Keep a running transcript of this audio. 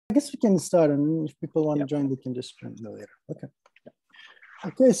I guess we can start, and if people want to join, they can just join later. Okay.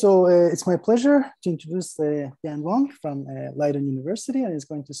 Okay, so it's my pleasure to introduce Jan Vonk from Leiden University, and he's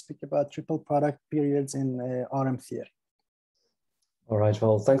going to speak about triple product periods in RM theory. All right,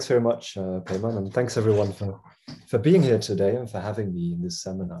 well, thanks very much, Payman, and thanks everyone for being here today and for having me in this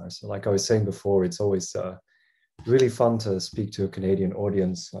seminar. So like I was saying before, it's always really fun to speak to a Canadian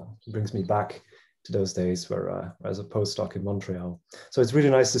audience. It brings me back to those days where as a postdoc in Montreal. So it's really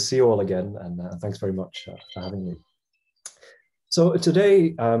nice to see you all again, and thanks very much for having me. So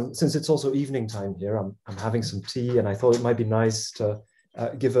today, since it's also evening time here, I'm having some tea, and I thought it might be nice to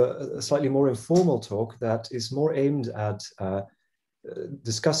give a slightly more informal talk that is more aimed at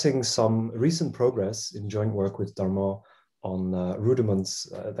discussing some recent progress in joint work with Darmon on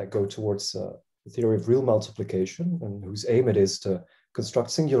rudiments that go towards the theory of real multiplication, and whose aim it is to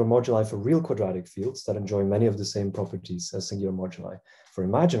construct singular moduli for real quadratic fields that enjoy many of the same properties as singular moduli for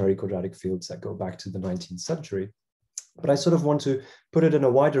imaginary quadratic fields that go back to the 19th century. But I sort of want to put it in a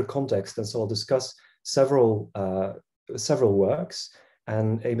wider context, and so I'll discuss several works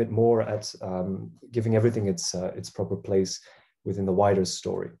and aim it more at giving everything its proper place within the wider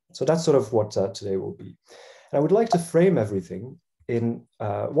story. So that's sort of what today will be. And I would like to frame everything in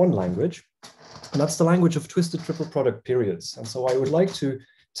one language, and that's the language of twisted triple product periods. And so I would like to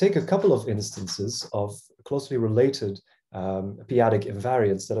take a couple of instances of closely related p-adic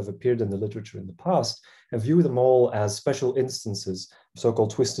invariants that have appeared in the literature in the past and view them all as special instances of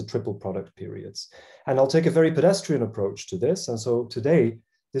so-called twisted triple product periods. And I'll take a very pedestrian approach to this. And so today,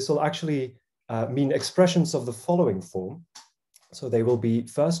 this will actually mean expressions of the following form. So they will be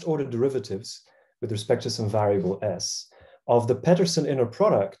first order derivatives with respect to some variable s of the Petersen inner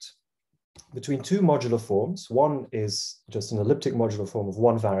product between two modular forms. One is just an elliptic modular form of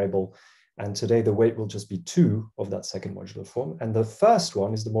one variable, and today the weight will just be 2 of that second modular form. And the first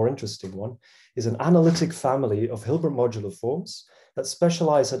one is the more interesting one, is an analytic family of Hilbert modular forms that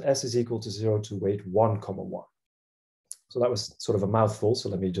specialize at s is equal to 0 to weight 1, 1. So that was sort of a mouthful, so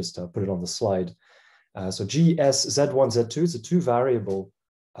let me just put it on the slide. So GS Z1, Z2 is a two variable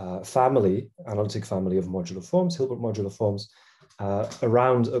analytic family of modular forms, Hilbert modular forms,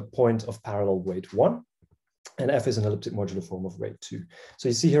 around a point of parallel weight 1. And F is an elliptic modular form of weight 2. So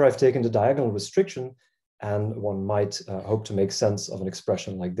you see here I've taken the diagonal restriction, and one might hope to make sense of an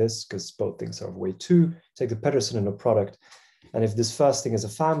expression like this, because both things are of weight 2. Take the Petersen inner product, and if this first thing is a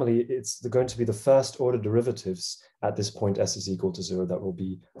family, it's going to be the first order derivatives at this point s is equal to 0 that will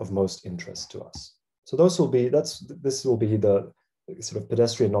be of most interest to us. So this will be the sort of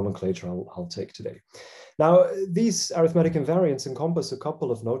pedestrian nomenclature I'll take today. Now, these arithmetic invariants encompass a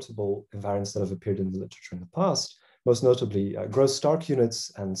couple of notable invariants that have appeared in the literature in the past, most notably gross Stark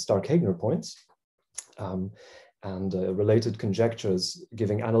units and Stark-Hagener points, and related conjectures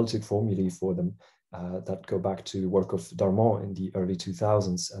giving analytic formulae for them that go back to work of Darmon in the early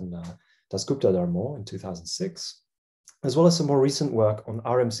 2000s and Dasgupta Darmon in 2006, as well as some more recent work on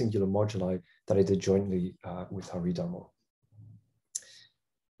RM singular moduli that I did jointly with Hari Darmon.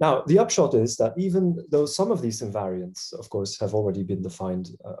 Now, the upshot is that even though some of these invariants, of course, have already been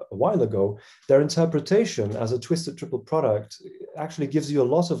defined a while ago, their interpretation as a twisted triple product actually gives you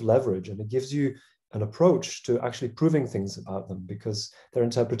a lot of leverage, and it gives you an approach to actually proving things about them, because their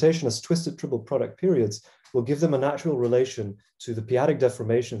interpretation as twisted triple product periods will give them a natural relation to the p-adic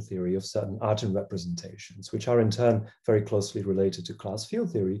deformation theory of certain Artin representations, which are in turn very closely related to class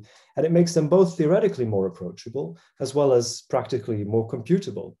field theory. And it makes them both theoretically more approachable, as well as practically more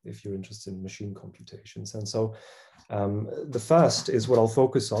computable if you're interested in machine computations. And so the first is what I'll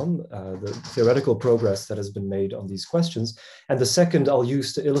focus on, the theoretical progress that has been made on these questions. And the second I'll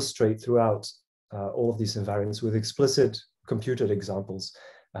use to illustrate throughout all of these invariants with explicit computed examples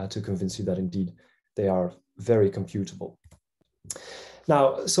to convince you that indeed they are very computable.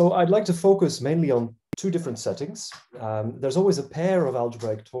 Now, so I'd like to focus mainly on two different settings. There's always a pair of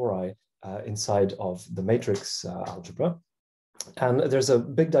algebraic tori inside of the matrix algebra. And there's a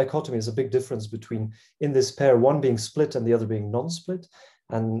big dichotomy, there's a big difference between in this pair, one being split and the other being non-split,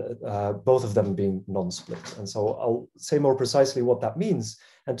 and both of them being non-split. And so I'll say more precisely what that means.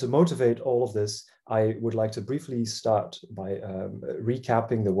 And to motivate all of this, I would like to briefly start by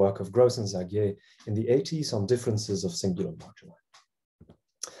recapping the work of Gross and Zagier in the 80s on differences of singular moduli.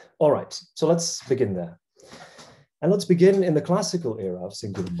 All right, so let's begin there. And let's begin in the classical era of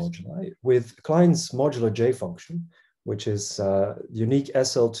singular moduli with Klein's modular J function, which is unique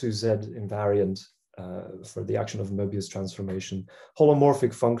SL2Z invariant for the action of Möbius transformation,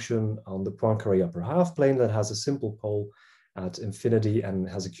 holomorphic function on the Poincare upper half plane that has a simple pole at infinity and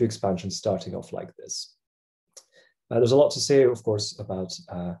has a Q expansion starting off like this. There's a lot to say, of course, about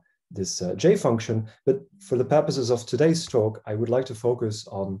this J function, but for the purposes of today's talk, I would like to focus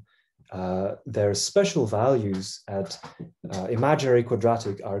on their special values at imaginary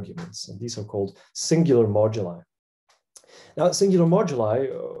quadratic arguments, and these are called singular moduli. Now, singular moduli,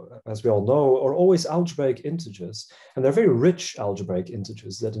 as we all know, are always algebraic integers, and they're very rich algebraic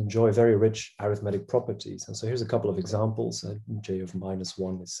integers that enjoy very rich arithmetic properties. And so here's a couple of examples. J of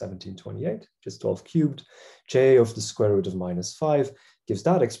 -1 is 1728, just 12 cubed. J of the square root of -5 gives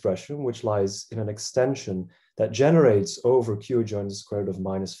that expression, which lies in an extension that generates over q adjoint the square root of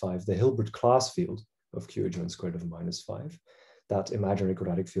 -5, the Hilbert class field of q adjoint the square root of -5. That imaginary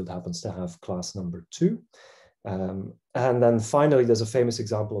quadratic field happens to have class number 2. And then finally, there's a famous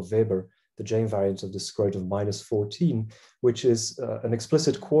example of Weber, the J invariant of the square root of -14, which is an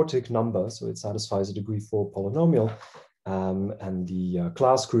explicit quartic number, so it satisfies a degree 4 polynomial, and the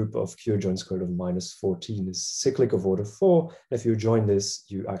class group of q adjoint square root of -14 is cyclic of order 4. And if you join this,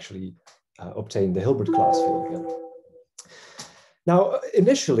 you actually obtain the Hilbert class field again. Now,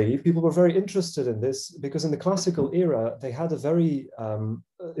 initially, people were very interested in this because in the classical era, they had a very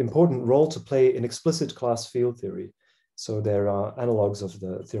important role to play in explicit class field theory. So there are analogs of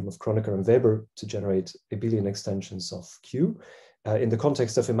the theorem of Kronecker and Weber to generate abelian extensions of Q in the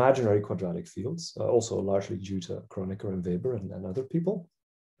context of imaginary quadratic fields, also largely due to Kronecker and Weber and other people.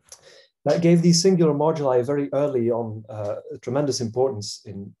 That gave these singular moduli very early on tremendous importance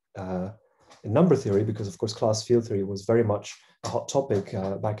in number theory, because of course class field theory was very much a hot topic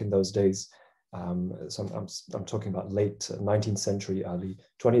back in those days. So I'm talking about late 19th century, early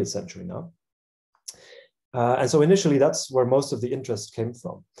 20th century now. And so initially that's where most of the interest came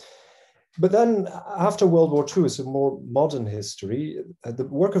from. But then after World War II, so more modern history, the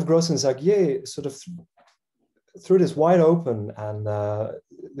work of Gros and Zagier sort of threw this wide open, and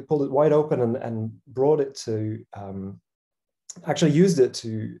they pulled it wide open and brought it to, actually used it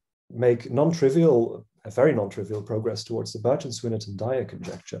to make non-trivial, a very non-trivial progress towards the Burton, Swinnerton, and Dyer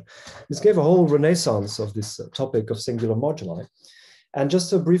conjecture. This gave a whole renaissance of this topic of singular moduli. And just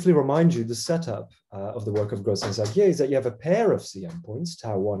to briefly remind you, the setup of the work of Gros and Zagier is that you have a pair of CM points,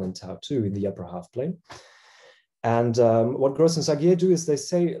 tau 1 and tau 2, in the upper half plane. And what Gros and Zagier do is they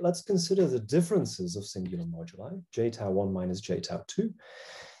say, let's consider the differences of singular moduli, j tau 1 minus j tau 2.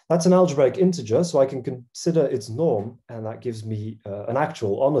 That's an algebraic integer, so I can consider its norm, and that gives me an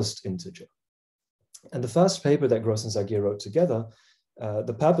actual honest integer. And the first paper that Gros and Zagier wrote together,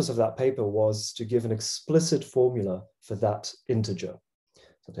 the purpose of that paper was to give an explicit formula for that integer.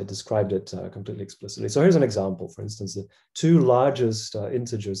 So they described it completely explicitly. So here's an example. For instance, the two largest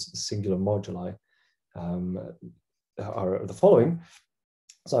integers, singular moduli, are the following.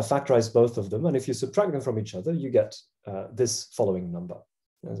 So I factorized both of them, and if you subtract them from each other, you get this following number.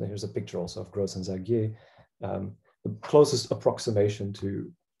 And so here's a picture also of Gros and Zagier, the closest approximation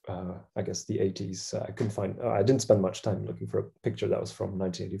to I guess the 80s. I couldn't find, I didn't spend much time looking for a picture that was from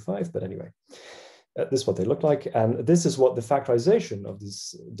 1985, but anyway, this is what they look like. And this is what the factorization of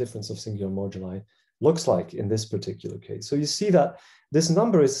this difference of singular moduli looks like in this particular case. So you see that this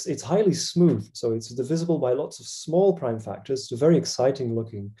number it's highly smooth. So it's divisible by lots of small prime factors to very exciting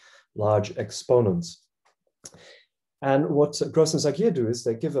looking large exponents. And what Gros and Zagier do is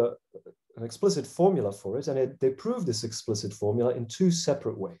they give an explicit formula for it, and they prove this explicit formula in two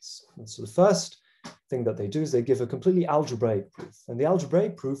separate ways. And so the first thing that they do is they give a completely algebraic proof. And the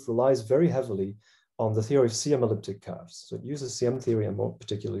algebraic proof relies very heavily on the theory of CM elliptic curves. So it uses CM theory, and more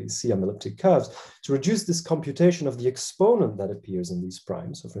particularly CM elliptic curves, to reduce this computation of the exponent that appears in these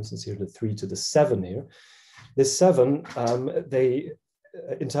primes. So for instance, here the 3 to the 7 here. This 7, they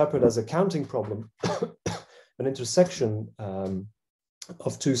interpret as a counting problem, an intersection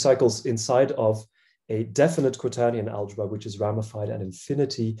of two cycles inside of a definite quaternion algebra, which is ramified at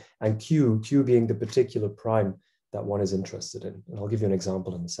infinity, and Q being the particular prime that one is interested in. And I'll give you an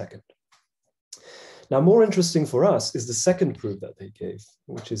example in a second. Now, more interesting for us is the second proof that they gave,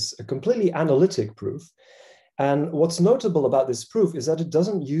 which is a completely analytic proof. And what's notable about this proof is that it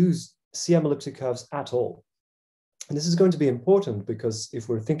doesn't use CM elliptic curves at all. And this is going to be important because if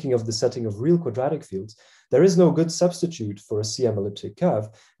we're thinking of the setting of real quadratic fields, there is no good substitute for a CM elliptic curve.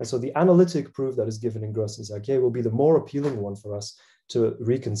 And so the analytic proof that is given in Gros and Zagier will be the more appealing one for us to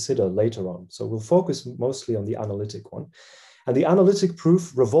reconsider later on. So we'll focus mostly on the analytic one. And the analytic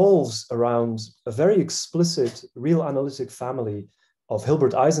proof revolves around a very explicit real analytic family of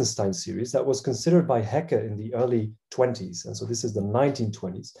Hilbert-Eisenstein series that was considered by Hecke in the early 20s. And so this is the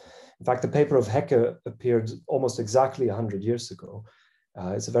 1920s. In fact, the paper of Hecke appeared almost exactly 100 years ago.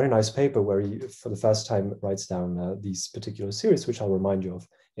 It's a very nice paper where he, for the first time, writes down these particular series, which I'll remind you of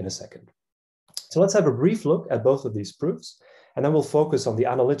in a second. So let's have a brief look at both of these proofs, and then we'll focus on the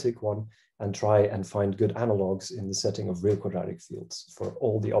analytic one and try and find good analogs in the setting of real quadratic fields for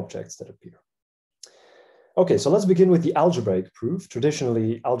all the objects that appear. Okay, so let's begin with the algebraic proof.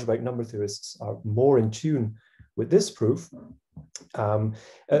 Traditionally, algebraic number theorists are more in tune with this proof.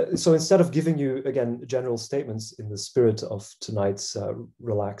 So instead of giving you, again, general statements in the spirit of tonight's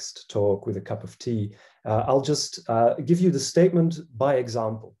relaxed talk with a cup of tea, I'll just give you the statement by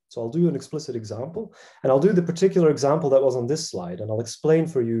example. So I'll do an explicit example, and I'll do the particular example that was on this slide, and I'll explain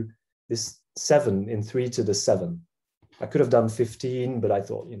for you this 7 in 3 to the 7. I could have done 15, but I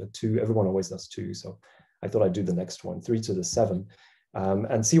thought, 2, everyone always does 2, so I thought I'd do the next one, 3 to the 7,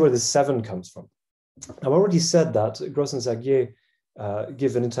 and see where this 7 comes from. I've already said that Gros and Zagier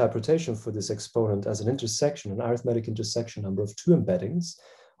give an interpretation for this exponent as an intersection, an arithmetic intersection number of 2 embeddings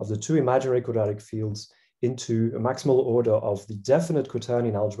of the 2 imaginary quadratic fields into a maximal order of the definite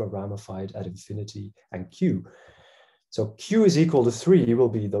quaternion algebra ramified at infinity and Q. So Q is equal to 3 will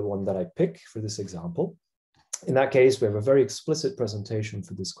be the one that I pick for this example. In that case, we have a very explicit presentation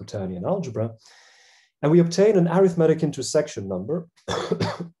for this quaternion algebra. And we obtain an arithmetic intersection number,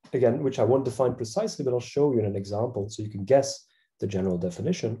 again, which I won't define precisely, but I'll show you in an example so you can guess the general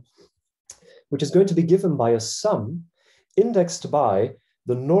definition, which is going to be given by a sum indexed by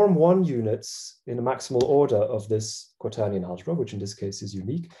the norm 1 units in a maximal order of this quaternion algebra, which in this case is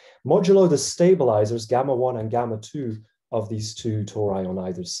unique, modulo the stabilizers gamma 1 and gamma 2 of these 2 tori on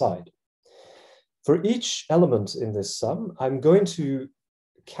either side. For each element in this sum, I'm going to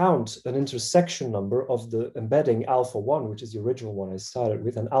count an intersection number of the embedding alpha 1, which is the original one I started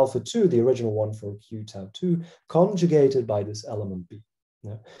with, and alpha 2, the original one for Q tau 2, conjugated by this element B.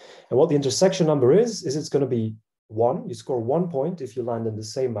 Yeah. And what the intersection number is it's going to be 1. You score 1 point if you land in the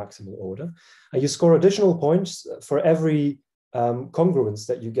same maximal order, and you score additional points for every congruence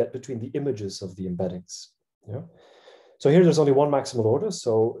that you get between the images of the embeddings. Yeah. So here there's only one maximal order.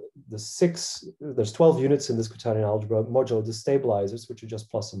 So there's 12 units in this quaternion algebra, modulo the stabilizers, which are just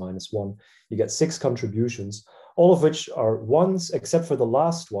plus or minus 1. You get 6 contributions, all of which are 1s, except for the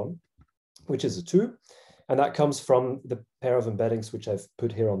last one, which is a 2. And that comes from the pair of embeddings, which I've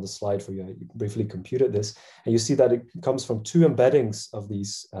put here on the slide for you. I briefly computed this. And you see that it comes from 2 embeddings of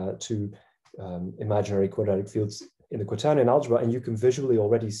these 2 imaginary quadratic fields in the quaternion algebra. And you can visually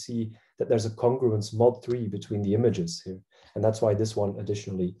already see that there's a congruence mod 3 between the images here. And that's why this one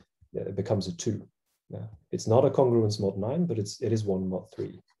additionally becomes a 2. Yeah. It's not a congruence mod 9, but it is one mod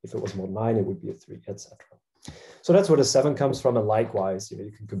 3. If it was mod 9, it would be a 3, etc. So that's where the 7 comes from. And likewise,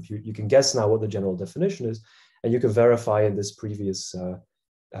 you can compute, you can guess now what the general definition is, and you can verify in this previous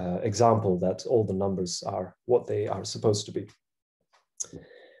example that all the numbers are what they are supposed to be.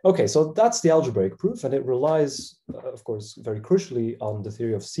 Okay, so that's the algebraic proof, and it relies, of course, very crucially on the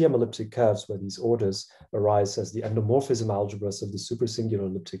theory of CM elliptic curves, where these orders arise as the endomorphism algebras of the supersingular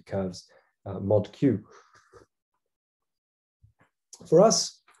elliptic curves mod Q. For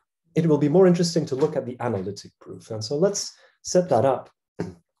us, it will be more interesting to look at the analytic proof, and so let's set that up.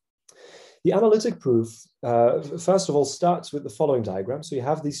 The analytic proof, first of all, starts with the following diagram. So you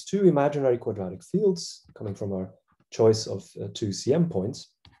have these 2 imaginary quadratic fields coming from our choice of 2 CM points.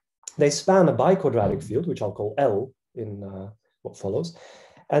 They span a biquadratic field, which I'll call L in what follows.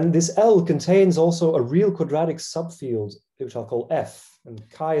 And this L contains also a real quadratic subfield, which I'll call F. And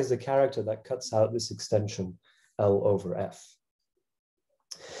chi is the character that cuts out this extension L over F.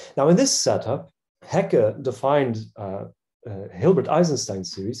 Now, in this setup, Hecke defined Hilbert-Eisenstein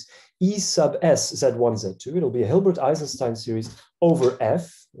series E sub S Z1, Z2. It'll be a Hilbert-Eisenstein series over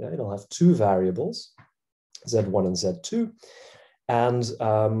F. Yeah, it'll have 2 variables, Z1 and Z2. And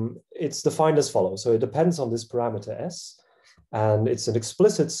it's defined as follows. So it depends on this parameter S, and it's an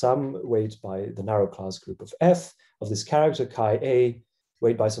explicit sum weighed by the narrow class group of F of this character chi A,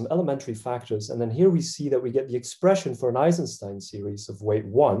 weighed by some elementary factors. And then here we see that we get the expression for an Eisenstein series of weight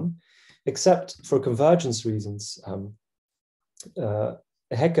 1, except for convergence reasons.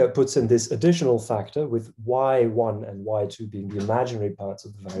 Hecke puts in this additional factor with y1 and y2 being the imaginary parts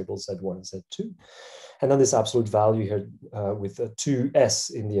of the variables z1 and z2. And then this absolute value here with a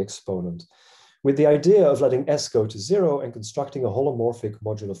 2s in the exponent, with the idea of letting s go to 0 and constructing a holomorphic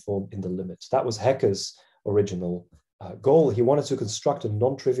modular form in the limit. That was Hecke's original goal. He wanted to construct a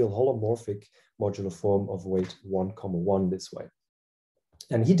non-trivial holomorphic modular form of weight 1, 1 this way.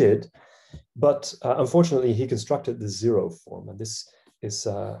 And he did, but unfortunately he constructed the 0 form. And this is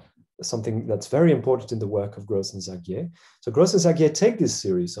something that's very important in the work of Gros and Zagier. So Gros and Zagier take this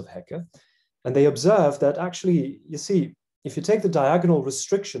series of Hecke, and they observe that actually, you see, if you take the diagonal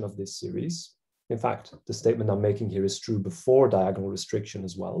restriction of this series, In fact, the statement I'm making here is true before diagonal restriction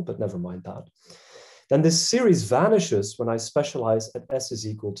as well, but never mind that. Then this series vanishes when I specialize at S is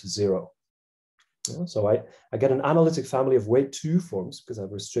equal to 0. Yeah, so I get an analytic family of weight 2 forms because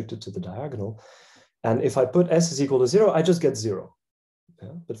I've restricted to the diagonal. And if I put S is equal to 0, I just get 0. Yeah,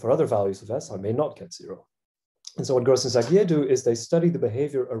 but for other values of S, I may not get 0. And so what Gross and Zagier do is they study the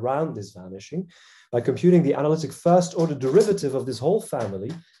behavior around this vanishing by computing the analytic first order derivative of this whole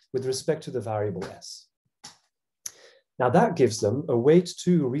family with respect to the variable S. Now that gives them a weight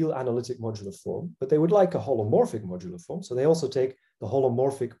 2 real analytic modular form, but they would like a holomorphic modular form. So they also take the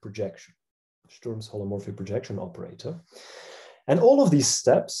holomorphic projection, Sturm's holomorphic projection operator. And all of these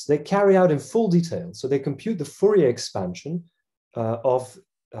steps, they carry out in full detail. So they compute the Fourier expansion of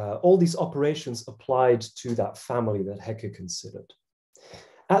all these operations applied to that family that Hecke considered.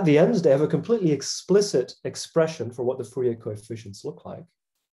 At the end, they have a completely explicit expression for what the Fourier coefficients look like.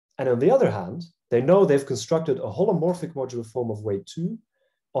 And on the other hand, they know they've constructed a holomorphic modular form of weight 2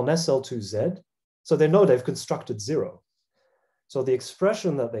 on SL2Z, so they know they've constructed 0. So the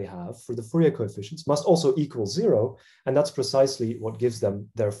expression that they have for the Fourier coefficients must also equal 0, and that's precisely what gives them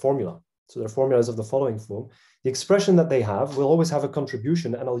their formula. So their formula is of the following form. The expression that they have will always have a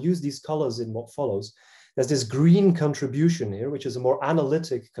contribution, and I'll use these colors in what follows. There's this green contribution here, which is a more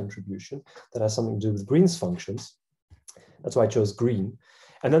analytic contribution that has something to do with Green's functions. That's why I chose green.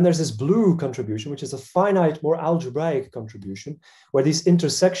 And then there's this blue contribution, which is a finite, more algebraic contribution, where these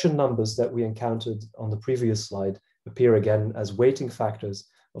intersection numbers that we encountered on the previous slide appear again as weighting factors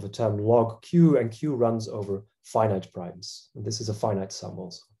of a term log Q, and Q runs over finite primes. And this is a finite sum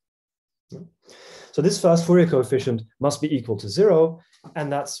also. So this first Fourier coefficient must be equal to 0,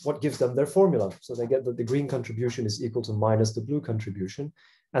 and that's what gives them their formula. So they get that the green contribution is equal to minus the blue contribution,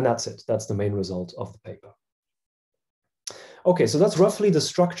 and that's it. That's the main result of the paper. Okay, so that's roughly the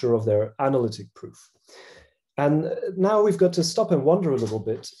structure of their analytic proof. And now we've got to stop and wonder a little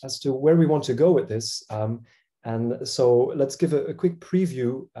bit as to where we want to go with this. And so let's give a quick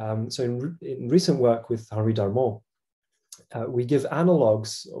preview. So in recent work with Henri Darmon, we give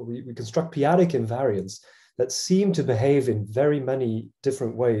analogs, or we construct p-adic invariants that seem to behave in very many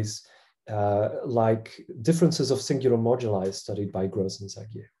different ways, like differences of singular moduli studied by Gross and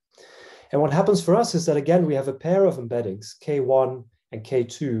Zagier. And what happens for us is that, again, we have a pair of embeddings, K1 and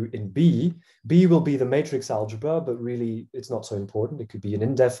K2 in B. B will be the matrix algebra, but really it's not so important. It could be an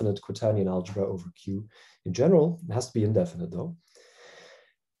indefinite quaternion algebra over Q in general. It has to be indefinite though.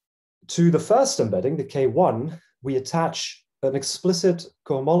 To the first embedding, the K1, we attach an explicit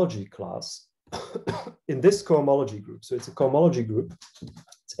cohomology class in this cohomology group. So it's a cohomology group,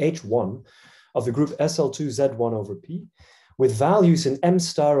 it's H1 of the group SL2Z1 over P, with values in M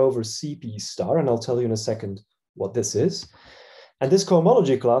star over CP star, and I'll tell you in a second what this is. And this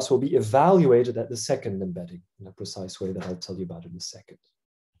cohomology class will be evaluated at the second embedding in a precise way that I'll tell you about in a second.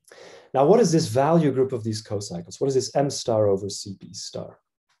 Now, what is this value group of these cocycles? What is this M star over CP star?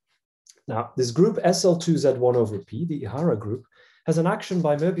 Now, this group SL2Z1 over P, the Ihara group, has an action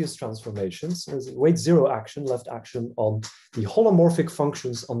by Möbius transformations. There's a weight 0 action, left action on the holomorphic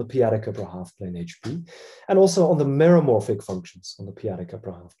functions on the p-adic upper half plane HP, and also on the meromorphic functions on the p-adic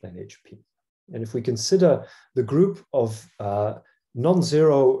upper half plane HP. And if we consider the group of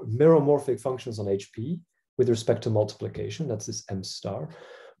non-zero meromorphic functions on HP with respect to multiplication, that's this M star,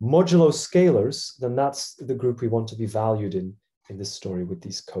 modulo scalars, then that's the group we want to be valued in this story with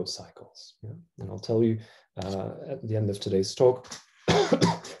these cocycles. Yeah? And I'll tell you at the end of today's talk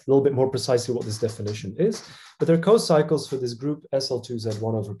a little bit more precisely what this definition is, but they're cocycles for this group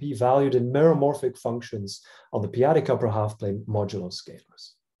SL2Z1 over P valued in meromorphic functions on the p-adic upper half plane modulo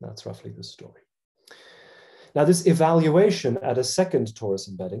scalars. That's roughly the story. Now, this evaluation at a second torus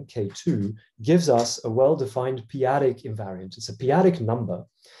embedding, K2, gives us a well-defined p-adic invariant. It's a p-adic number,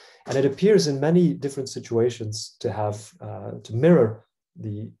 and it appears in many different situations to have to mirror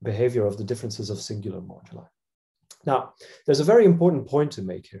the behavior of the differences of singular moduli. Now, there's a very important point to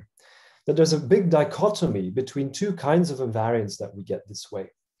make here, that there's a big dichotomy between two kinds of invariants that we get this way.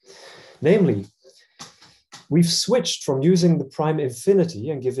 Namely, we've switched from using the prime infinity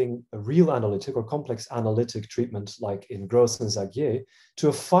and giving a real analytic or complex analytic treatment like in Gross and Zagier to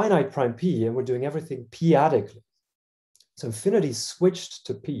a finite prime P, and we're doing everything p-adically. So infinity switched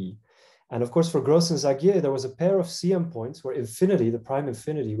to P. And of course, for Gross and Zagier, there was a pair of CM points where infinity, the prime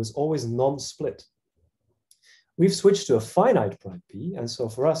infinity, was always non-split. We've switched to a finite prime P. And so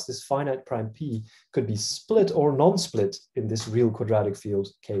for us, this finite prime P could be split or non-split in this real quadratic field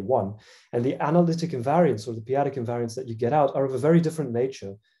K1. And the analytic invariants or the p-adic invariants that you get out are of a very different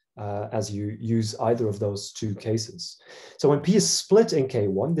nature as you use either of those two cases. So when P is split in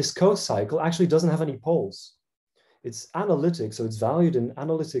K1, this co-cycle actually doesn't have any poles. It's analytic, so it's valued in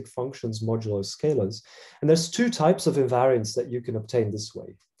analytic functions modulo scalars. And there's two types of invariants that you can obtain this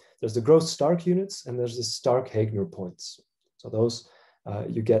way. There's the Gross-Stark units, and there's the Stark-Hagener points. So those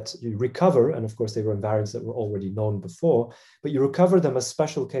you recover, and of course they were invariants that were already known before, but you recover them as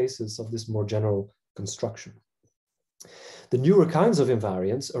special cases of this more general construction. The newer kinds of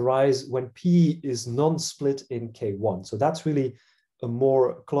invariants arise when P is non-split in K1. So that's really a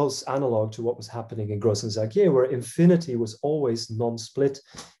more close analog to what was happening in Gross and Zagier, where infinity was always non-split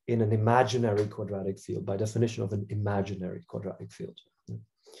in an imaginary quadratic field, by definition of an imaginary quadratic field.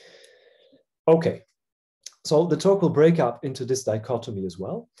 Okay, so the talk will break up into this dichotomy as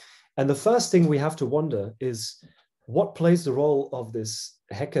well. And the first thing we have to wonder is what plays the role of this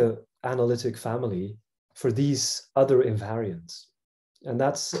Hecke analytic family for these other invariants? And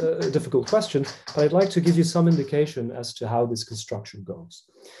that's a difficult question, but I'd like to give you some indication as to how this construction goes.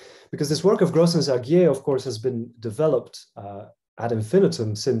 Because this work of Gross and Zagier, of course, has been developed ad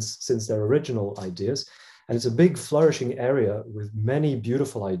infinitum since their original ideas. And it's a big flourishing area with many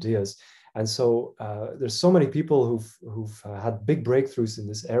beautiful ideas. And so there's so many people who've had big breakthroughs in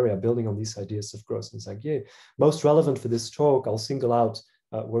this area, building on these ideas of Gross and Zagier. Most relevant for this talk, I'll single out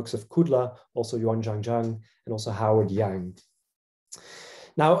works of Kudla, also Yuan Zhang, and also Howard Yang.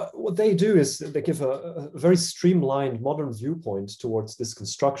 Now, what they do is they give a very streamlined modern viewpoint towards this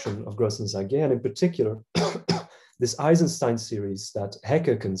construction of Gross and Zagier, and in particular, this Eisenstein series that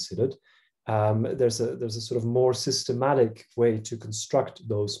Hecke considered. There's a sort of more systematic way to construct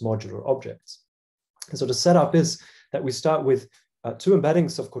those modular objects. And so the setup is that we start with two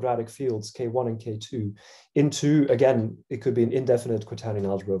embeddings of quadratic fields, K1 and K2, into, again, it could be an indefinite quaternion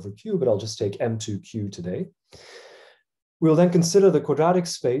algebra over Q, but I'll just take M2Q today. We'll then consider the quadratic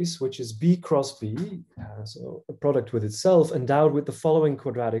space, which is B cross B, so a product with itself, endowed with the following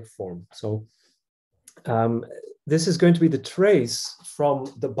quadratic form. So this is going to be the trace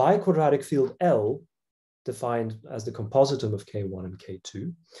from the biquadratic field L, defined as the compositum of K1 and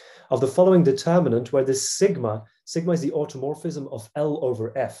K2, of the following determinant, where this sigma is the automorphism of L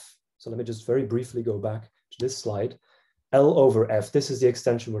over F. So let me just very briefly go back to this slide. L over F, this is the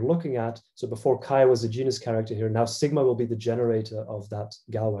extension we're looking at. So before chi was the genus character here, now sigma will be the generator of that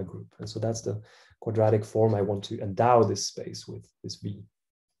Galois group. And so that's the quadratic form I want to endow this space with, this V.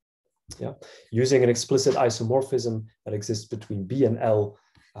 Yeah, using an explicit isomorphism that exists between B and L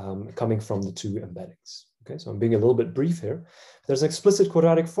coming from the two embeddings. Okay, so I'm being a little bit brief here. There's an explicit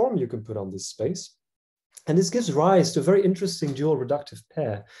quadratic form you can put on this space. And this gives rise to a very interesting dual reductive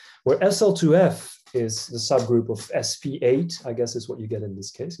pair, where SL2F is the subgroup of SP8, I guess is what you get in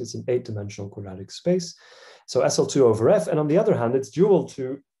this case. It's an 8-dimensional quadratic space. So SL2 over F. And on the other hand, it's dual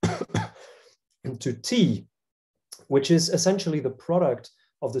to, to T, which is essentially the product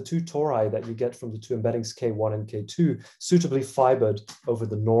of the two tori that you get from the two embeddings K1 and K2, suitably fibered over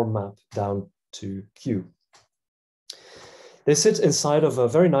the norm map down to Q. They sit inside of a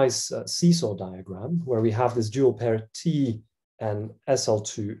very nice seesaw diagram where we have this dual pair T and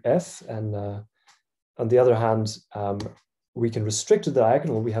SL2F. And on the other hand, we can restrict the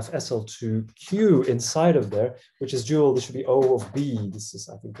diagonal. We have SL2Q inside of there, which is dual. This should be O of B. This is,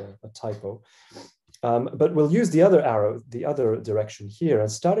 I think, a typo. But we'll use the other arrow, the other direction here.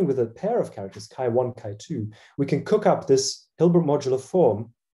 And starting with a pair of characters, chi1, chi2, we can cook up this Hilbert modular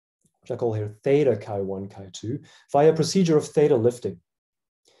form, which I call here theta chi1, chi2, via a procedure of theta lifting.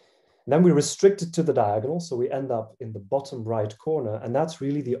 And then we restrict it to the diagonal, so we end up in the bottom right corner, and that's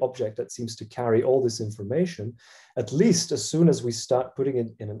really the object that seems to carry all this information, at least as soon as we start putting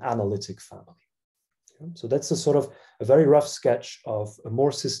it in an analytic family. So that's a sort of a very rough sketch of a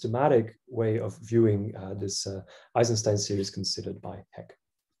more systematic way of viewing this Eisenstein series considered by Hecke.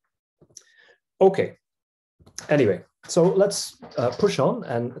 Okay, anyway, so let's push on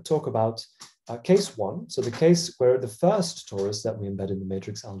and talk about case one. So the case where the first torus that we embed in the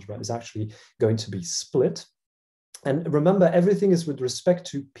matrix algebra is actually going to be split. And remember, everything is with respect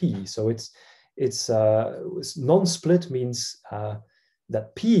to P. So it's non-split means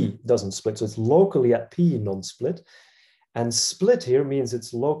that P doesn't split. So it's locally at P non-split. And split here means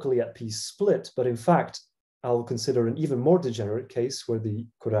it's locally at P split. But in fact, I'll consider an even more degenerate case where the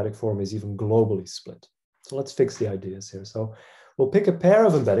quadratic form is even globally split. So let's fix the ideas here. So we'll pick a pair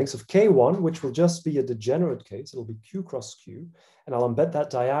of embeddings of K1, which will just be a degenerate case. It'll be Q cross Q. And I'll embed that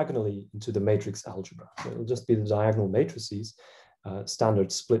diagonally into the matrix algebra. So it'll just be the diagonal matrices,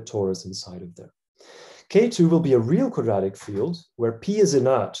 standard split torus inside of there. K2 will be a real quadratic field where P is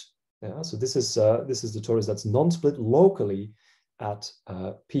inert. Yeah, so this is the torus that's non-split locally at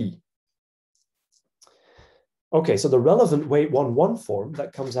P. Okay, so the relevant weight 1-1 form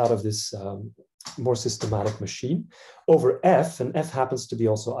that comes out of this more systematic machine over F, and F happens to be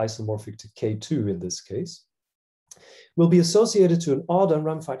also isomorphic to K2 in this case, will be associated to an odd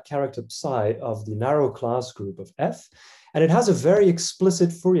unramified character psi of the narrow class group of F. And it has a very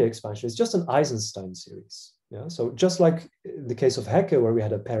explicit Fourier expansion. It's just an Eisenstein series. Yeah? So just like in the case of Hecke, where we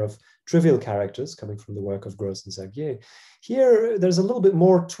had a pair of trivial characters coming from the work of Gross and Zagier, here there's a little bit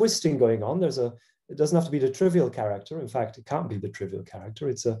more twisting going on. It doesn't have to be the trivial character. In fact, it can't be the trivial character.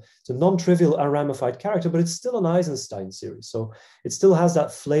 It's a non-trivial unramified character, but it's still an Eisenstein series. So it still has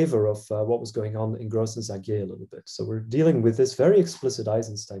that flavor of what was going on in Gross and Zagier a little bit. So we're dealing with this very explicit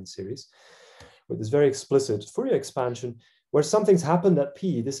Eisenstein series, with this very explicit Fourier expansion, where something's happened at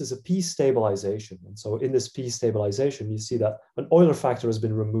P. This is a P stabilization. And so in this P stabilization, you see that an Euler factor has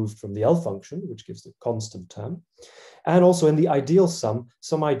been removed from the L function, which gives the constant term. And also in the ideal sum,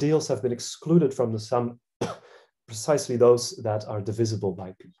 some ideals have been excluded from the sum, precisely those that are divisible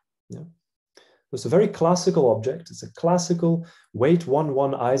by P. Yeah? It's a very classical object. It's a classical weight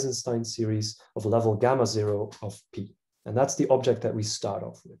 1-1 Eisenstein series of level gamma 0 of P. And that's the object that we start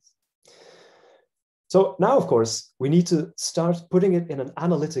off with. So now, of course, we need to start putting it in an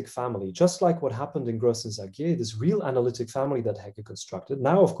analytic family, just like what happened in Gross and Zagier, this real analytic family that Hecke constructed.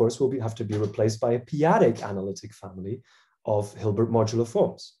 Now, of course, will have to be replaced by a p-adic analytic family of Hilbert modular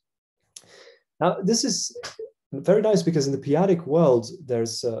forms. Now, this is very nice because in the p-adic world,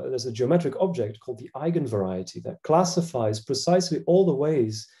 there's a geometric object called the eigenvariety that classifies precisely all the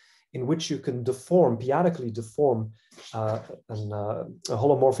ways in which you can deform, p-adically deform a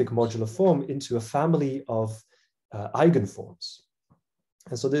holomorphic modular form into a family of eigenforms.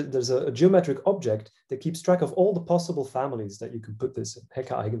 And so there's a geometric object that keeps track of all the possible families that you can put this in, Hecke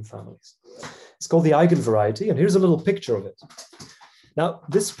eigenfamilies. It's called the eigenvariety, and here's a little picture of it. Now,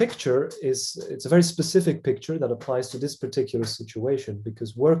 this picture it's a very specific picture that applies to this particular situation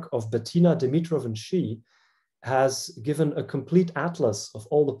because work of Bettina, Dimitrov, and Shi has given a complete atlas of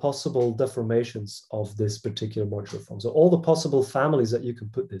all the possible deformations of this particular modular form. So all the possible families that you can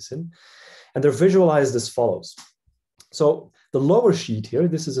put this in, and they're visualized as follows. So the lower sheet here,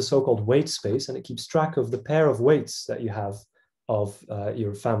 this is a so-called weight space, and it keeps track of the pair of weights that you have of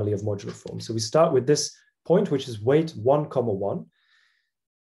your family of modular forms. So we start with this point, which is weight 1,1.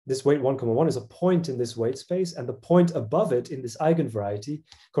 This weight 1,1 is a point in this weight space, and the point above it in this eigenvariety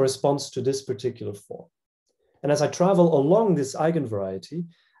corresponds to this particular form. And as I travel along this eigenvariety,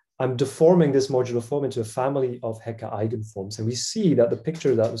 I'm deforming this modular form into a family of Hecke eigenforms. And we see that the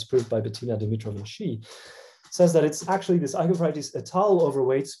picture that was proved by Bettina, Dimitrov, and Shi says that it's actually this eigenvariety is étale over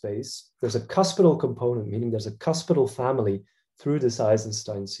weight space. There's a cuspidal component, meaning there's a cuspidal family through this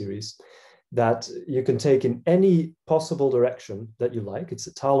Eisenstein series that you can take in any possible direction that you like. It's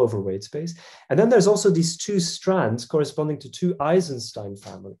étale over weight space. And then there's also these two strands corresponding to two Eisenstein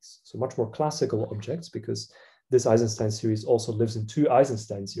families. So much more classical objects because this Eisenstein series also lives in two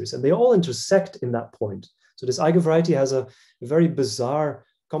Eisenstein series, and they all intersect in that point. So this eigenvariety has a very bizarre,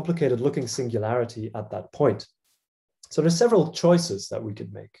 complicated looking singularity at that point. So there's several choices that we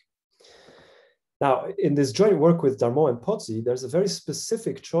could make. Now, in this joint work with Darmon and Pozzi, there's a very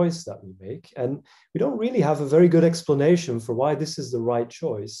specific choice that we make, and we don't really have a very good explanation for why this is the right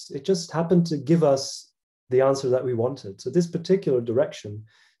choice. It just happened to give us the answer that we wanted. So this particular direction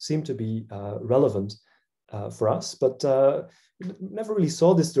seemed to be relevant for us, but never really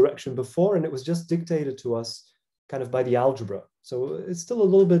saw this direction before, and it was just dictated to us kind of by the algebra. So it's still a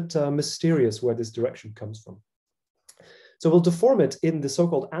little bit mysterious where this direction comes from. So we'll deform it in the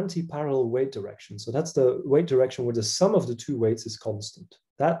so-called anti-parallel weight direction. So that's the weight direction where the sum of the two weights is constant.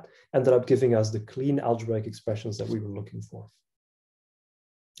 That ended up giving us the clean algebraic expressions that we were looking for.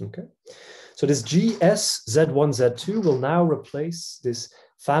 Okay, so this GS Z1, Z2 will now replace this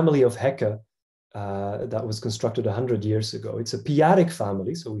family of Hecke that was constructed 100 years ago. It's a p-adic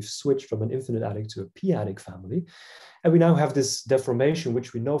family, so we've switched from an infinite adic to a p-adic family. And we now have this deformation,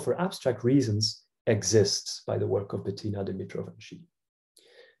 which we know for abstract reasons exists by the work of Bettina, Dimitrov, and Shi.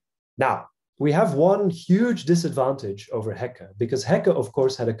 Now, we have one huge disadvantage over Hecke, because Hecke, of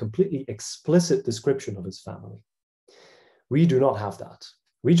course, had a completely explicit description of his family. We do not have that.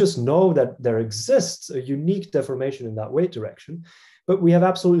 We just know that there exists a unique deformation in that weight direction, but we have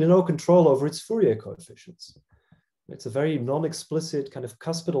absolutely no control over its Fourier coefficients. It's a very non-explicit kind of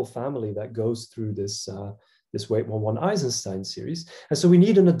cuspidal family that goes through this, this weight 1-1 Eisenstein series. And so we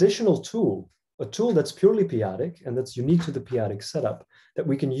need an additional tool, a tool that's purely p-adic and that's unique to the p-adic setup that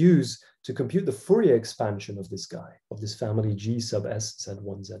we can use to compute the Fourier expansion of this guy, of this family G sub S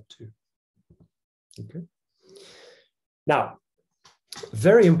Z1, Z2. Okay. Now,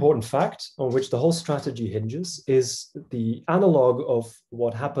 very important fact on which the whole strategy hinges is the analog of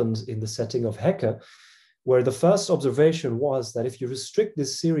what happened in the setting of Hecke, where the first observation was that if you restrict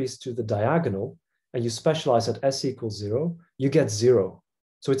this series to the diagonal and you specialize at s equals 0, you get 0.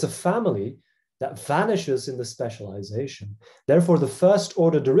 So it's a family that vanishes in the specialization. Therefore, the first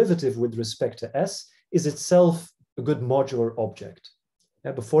order derivative with respect to S is itself a good modular object.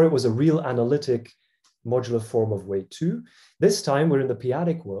 Yeah, before it was a real analytic modular form of weight 2. This time we're in the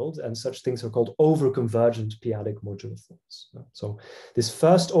p-adic world, and such things are called overconvergent p-adic modular forms. So this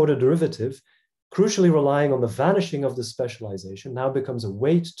first order derivative, crucially relying on the vanishing of the specialization, now becomes a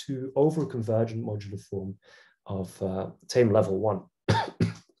weight 2 overconvergent modular form of tame level 1.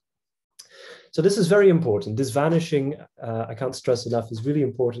 So this is very important. This vanishing, I can't stress enough, is really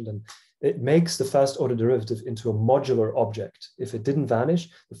important, and it makes the first order derivative into a modular object. If it didn't vanish,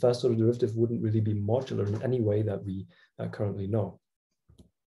 the first order derivative wouldn't really be modular in any way that we currently know.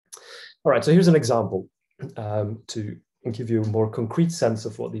 All right, so here's an example to give you a more concrete sense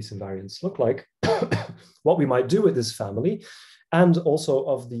of what these invariants look like, what we might do with this family, and also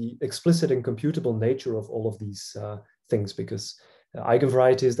of the explicit and computable nature of all of these things, because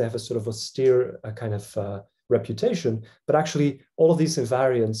eigenvarieties, they have a sort of austere kind of reputation, but actually all of these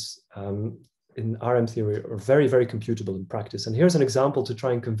invariants in RM theory are very, very computable in practice. And here's an example to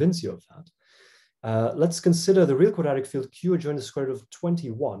try and convince you of that. Let's consider the real quadratic field Q adjoint the square root of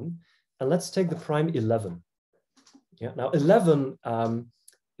 21, and let's take the prime 11. Yeah, now 11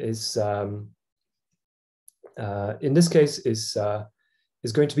 is, in this case, is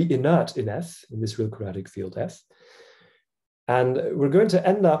going to be inert in F, in this real quadratic field F. And we're going to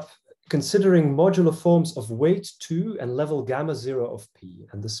end up considering modular forms of weight 2 and level gamma 0 of P.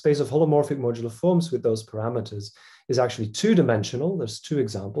 And the space of holomorphic modular forms with those parameters is actually two-dimensional. There's two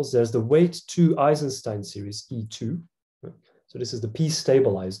examples. There's the weight 2 Eisenstein series E2. So this is the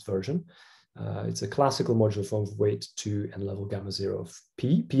P-stabilized version. It's a classical modular form of weight 2 and level gamma 0 of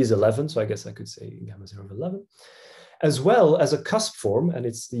P. P is 11, so I guess I could say gamma 0 of 11. As well as a cusp form, and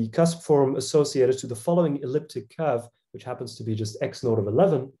it's the cusp form associated to the following elliptic curve, which happens to be just x naught of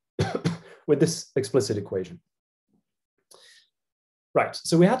 11, with this explicit equation. Right,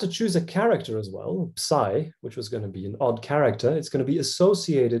 so we had to choose a character as well, psi, which was going to be an odd character. It's going to be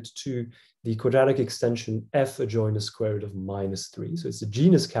associated to the quadratic extension f adjoin the square root of -3. So it's the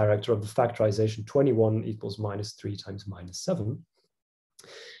genus character of the factorization 21 equals -3 times -7.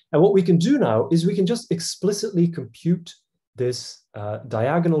 And what we can do now is we can just explicitly compute this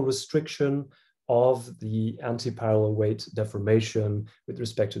diagonal restriction of the anti-parallel weight deformation with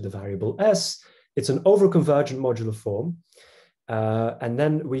respect to the variable s. It's an overconvergent modular form. And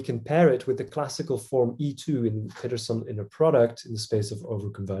then we can pair it with the classical form E2 in Peterson inner product in the space of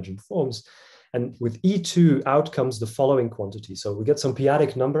overconvergent forms. And with E2 out comes the following quantity. So we get some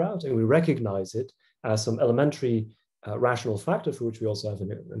p-adic number out and we recognize it as some elementary rational factor for which we also have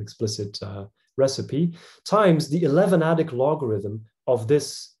an explicit recipe, times the 11-adic logarithm of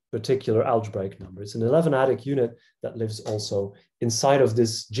this particular algebraic number. It's an 11-adic unit that lives also inside of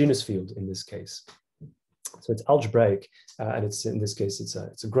this genus field in this case. So it's algebraic, and it's in this case, it's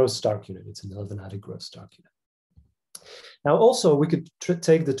a gross Stark unit. It's an 11-adic gross Stark unit. Now also we could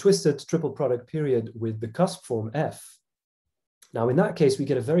take the twisted triple product period with the cusp form F. Now in that case, we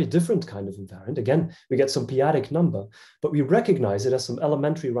get a very different kind of invariant. Again, we get some p-adic number, but we recognize it as some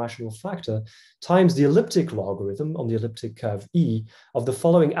elementary rational factor times the elliptic logarithm on the elliptic curve E of the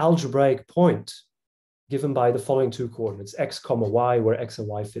following algebraic point given by the following two coordinates, x comma y, where x and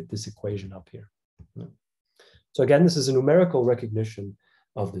y fit this equation up here. So again, this is a numerical recognition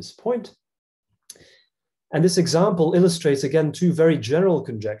of this point. And this example illustrates, again, two very general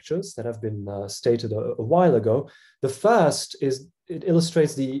conjectures that have been stated a while ago. The first is, it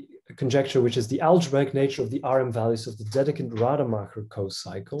illustrates the conjecture, which is the algebraic nature of the RM values of the Dedekind Rademacher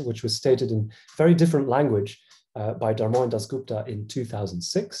co-cycle, which was stated in very different language by Darmon and Dasgupta in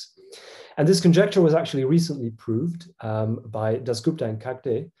 2006. And this conjecture was actually recently proved by Dasgupta and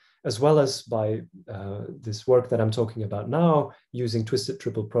Kagde, as well as by this work that I'm talking about now, using twisted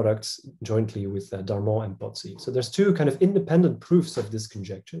triple products jointly with Darmon and Pozzi. So there's two kind of independent proofs of this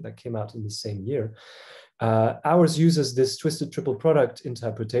conjecture that came out in the same year. Ours uses this twisted triple product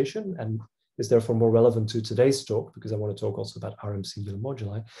interpretation and is therefore more relevant to today's talk, because I want to talk also about RM singular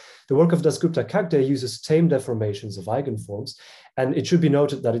moduli. The work of Dasgupta Kagde uses tame deformations of eigenforms, and it should be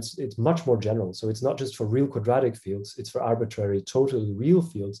noted that it's much more general. So it's not just for real quadratic fields, it's for arbitrary, totally real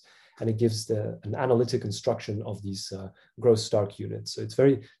fields, and it gives an analytic construction of these gross Stark units. So it's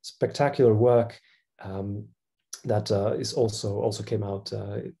very spectacular work that is also came out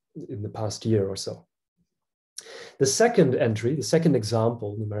in the past year or so. The second entry, the second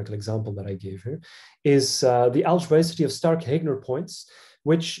example, numerical example that I gave here, is the algebraicity of Stark-Hagener points,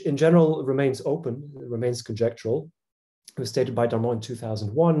 which in general remains open, remains conjectural. It was stated by Darmon in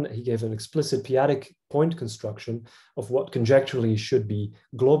 2001. He gave an explicit p-adic point construction of what conjecturally should be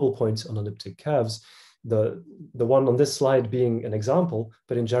global points on elliptic curves. The one on this slide being an example,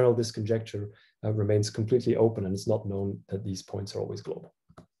 but in general, this conjecture remains completely open, and it's not known that these points are always global.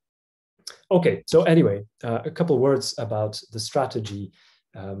 Okay, so anyway, a couple words about the strategy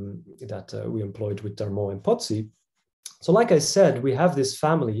that we employed with Darmon and Pozzi. So like I said, we have this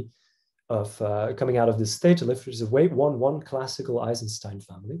family of coming out of this theta lift, which is a weight 1-1 classical Eisenstein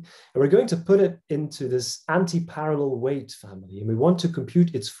family. And we're going to put it into this anti-parallel weight family, and we want to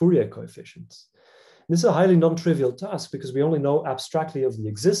compute its Fourier coefficients. This is a highly non-trivial task because we only know abstractly of the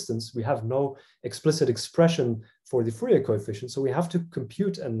existence. We have no explicit expression for the Fourier coefficient. So we have to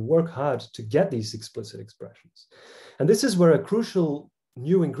compute and work hard to get these explicit expressions. And this is where a crucial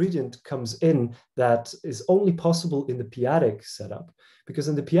new ingredient comes in that is only possible in the p-adic setup. Because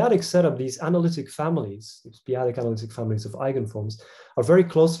in the p-adic setup, these analytic families, these p-adic analytic families of eigenforms, are very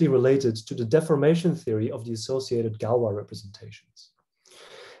closely related to the deformation theory of the associated Galois representations.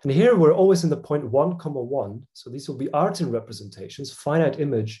 And here we're always in the point 1, 1. So these will be Artin representations, finite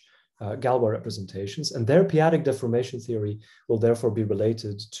image Galois representations, and their p-adic deformation theory will therefore be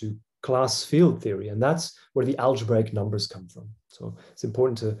related to class field theory. And that's where the algebraic numbers come from. So it's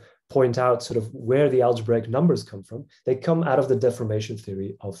important to point out sort of where the algebraic numbers come from. They come out of the deformation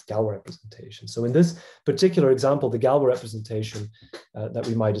theory of Galois representation. So in this particular example, the Galois representation that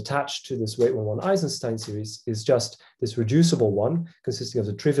we might attach to this weight 1-1 Eisenstein series is just this reducible one consisting of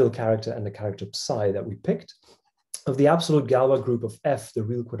the trivial character and the character psi that we picked of the absolute Galois group of F, the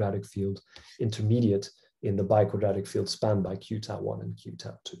real quadratic field intermediate in the biquadratic field spanned by Q tau 1 and Q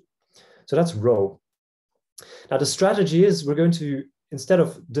tau 2. So that's rho. Now the strategy is we're going to, instead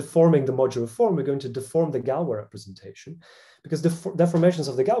of deforming the modular form, we're going to deform the Galois representation, because the deformations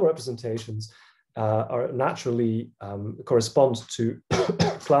of the Galois representations are naturally correspond to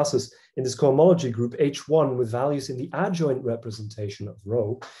classes in this cohomology group H1 with values in the adjoint representation of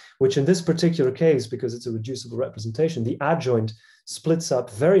rho, which in this particular case, because it's a reducible representation, the adjoint splits up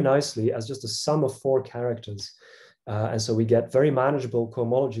very nicely as just a sum of 4 characters. And so we get very manageable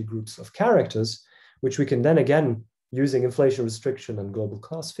cohomology groups of characters, which we can then again, using inflation restriction and global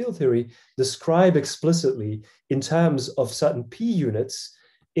class field theory, describe explicitly in terms of certain p units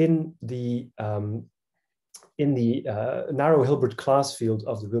in the narrow Hilbert class field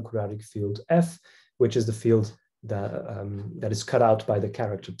of the real quadratic field F, which is the field that, that is cut out by the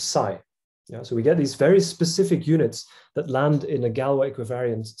character psi. Yeah, so we get these very specific units that land in a Galois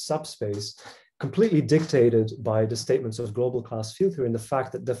equivariant subspace, completely dictated by the statements of global class field theory and the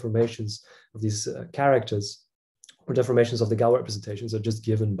fact that deformations of these characters or deformations of the Galois representations are just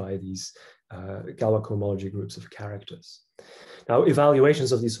given by these Galois cohomology groups of characters. Now,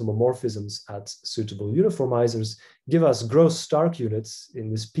 evaluations of these homomorphisms at suitable uniformizers give us gross Stark units in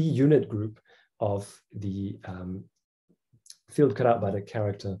this p unit group of the field cut out by the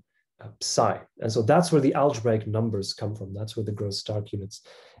character psi. And so that's where the algebraic numbers come from. That's where the gross Stark units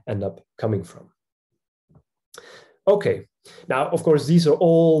end up coming from. Okay, now, of course, these are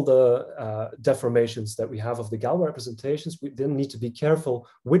all the deformations that we have of the Galois representations. We then need to be careful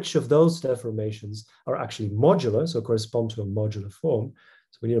which of those deformations are actually modular, so correspond to a modular form.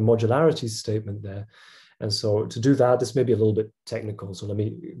 So we need a modularity statement there. And so to do that, this may be a little bit technical. So let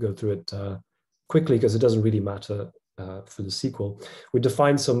me go through it quickly because it doesn't really matter for the sequel. We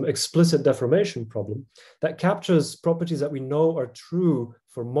define some explicit deformation problem that captures properties that we know are true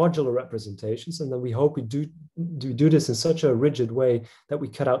for modular representations, and then we hope we do this in such a rigid way that we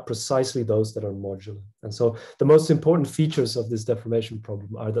cut out precisely those that are modular. And so the most important features of this deformation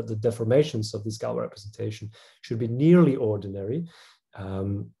problem are that the deformations of this Galois representation should be nearly ordinary.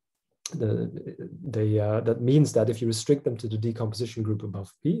 That means that if you restrict them to the decomposition group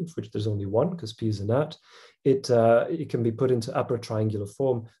above P, of which there's only one because P is inert, it can be put into upper triangular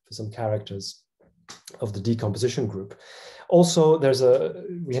form for some characters of the decomposition group. Also,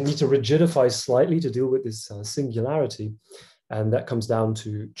 we need to rigidify slightly to deal with this singularity, and that comes down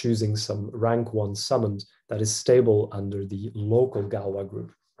to choosing some rank 1 summoned that is stable under the local Galois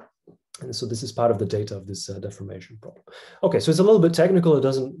group. And so this is part of the data of this deformation problem. Okay, so it's a little bit technical, it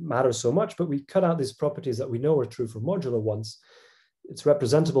doesn't matter so much, but we cut out these properties that we know are true for modular ones. It's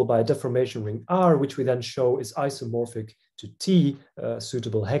representable by a deformation ring R, which we then show is isomorphic to T,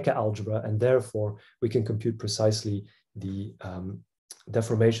 suitable Hecke algebra, and therefore we can compute precisely the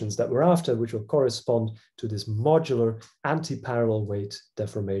deformations that we're after, which will correspond to this modular anti-parallel weight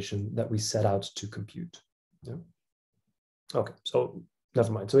deformation that we set out to compute. Yeah. Okay, so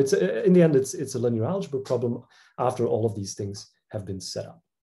never mind. So it's in the end, it's a linear algebra problem after all of these things have been set up.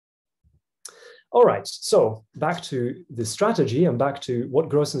 All right, so back to the strategy and back to what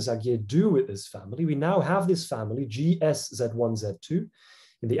Gross and Zagier do with this family. We now have this family GSZ1Z2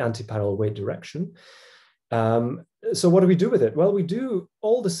 in the anti-parallel weight direction. So what do we do with it? Well, we do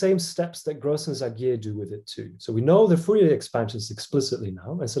all the same steps that Gross and Zagier do with it too. So we know the Fourier expansions explicitly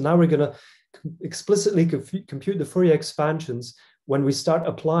now. And so now we're going to explicitly compute the Fourier expansions when we start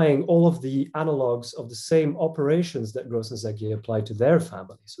applying all of the analogs of the same operations that Gross and Zagier apply to their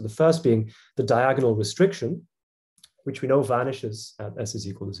family. So the first being the diagonal restriction, which we know vanishes at s is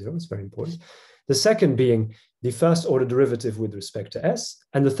equal to 0. It's very important. The second being the first order derivative with respect to s.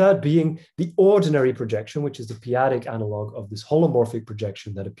 And the third being the ordinary projection, which is the p-adic analog of this holomorphic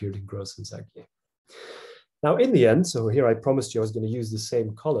projection that appeared in Gross and Zagier. Now, in the end, so here I promised you I was going to use the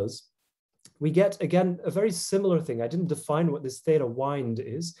same colors. We get, again, a very similar thing. I didn't define what this theta wind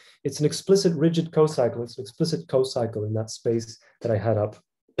is. It's an explicit rigid cocycle. It's an explicit cocycle in that space that I had up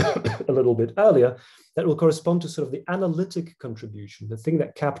a little bit earlier that will correspond to sort of the analytic contribution, the thing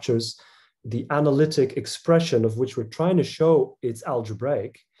that captures the analytic expression of which we're trying to show it's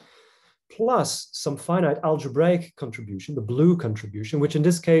algebraic, plus some finite algebraic contribution, the blue contribution, which in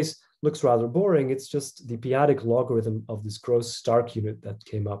this case looks rather boring. It's just the p-adic logarithm of this Gross-Stark unit that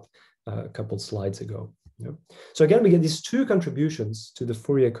came up a couple slides ago. Yeah. So again, we get these two contributions to the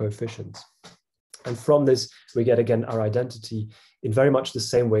Fourier coefficients. And from this, we get, again, our identity in very much the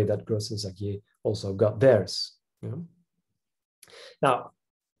same way that Gross and Zagier also got theirs. Yeah. Now,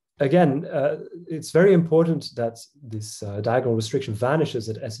 again, it's very important that this diagonal restriction vanishes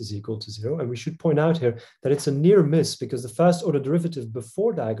at s is equal to 0. And we should point out here that it's a near miss because the first order derivative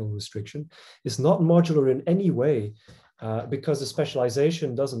before diagonal restriction is not modular in any way because the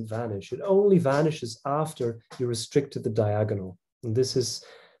specialization doesn't vanish. It only vanishes after you restrict to the diagonal. And this is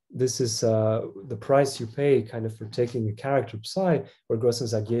the price you pay kind of for taking a character psi, where Gross and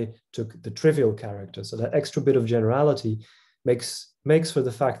Zagier took the trivial character. So that extra bit of generality makes for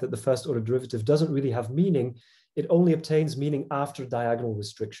the fact that the first order derivative doesn't really have meaning. It only obtains meaning after diagonal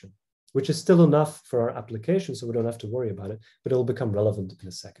restriction, which is still enough for our application, so we don't have to worry about it, but it'll become relevant in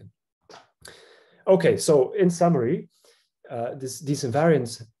a second. Okay, so in summary, these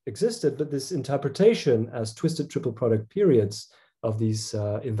invariants existed, but this interpretation as twisted triple product periods of these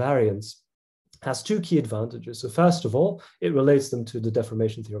invariants has two key advantages. So first of all, it relates them to the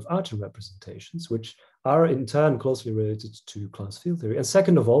deformation theory of atom representations, which are in turn closely related to class field theory. And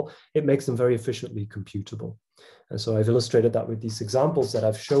second of all, it makes them very efficiently computable. And so I've illustrated that with these examples that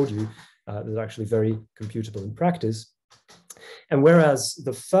I've showed you that are actually very computable in practice. And whereas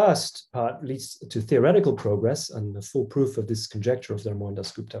the first part leads to theoretical progress and the full proof of this conjecture of Darmo and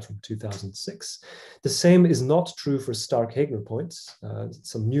Dasgupta from 2006, the same is not true for Stark-Heegner points.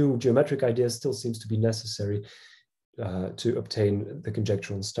 Some new geometric ideas still seems to be necessary to obtain the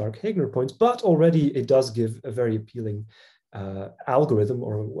conjecture on Stark-Heegner points, but already it does give a very appealing algorithm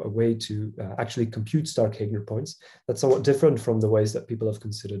or a way to actually compute Stark-Heegner points that's somewhat different from the ways that people have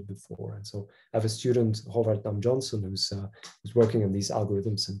considered before. And so I have a student, Håvard Dam Johnson, who's working on these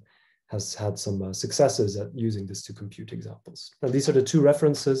algorithms and has had some successes at using this to compute examples. And these are the two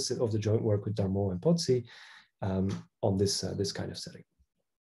references of the joint work with Darmo and Pozzi on this kind of setting.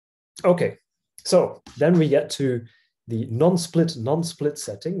 Okay, so then we get to the non-split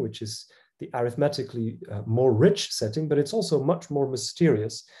setting, which is the arithmetically more rich setting, but it's also much more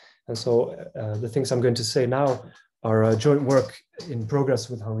mysterious. And so the things I'm going to say now are joint work in progress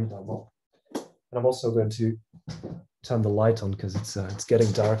with Henri Darmo. And I'm also going to turn the light on because it's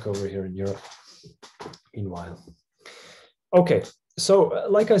getting dark over here in Europe meanwhile. Okay, so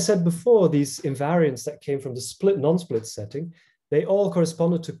like I said before, these invariants that came from the split non-split setting, they all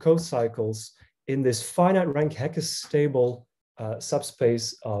corresponded to cocycles in this finite rank Hecke stable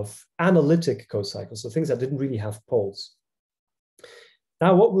subspace of analytic cocycles, so things that didn't really have poles.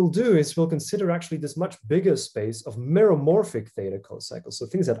 Now what we'll do is we'll consider actually this much bigger space of meromorphic theta cocycles, so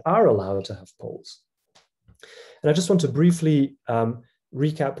things that are allowed to have poles. And I just want to briefly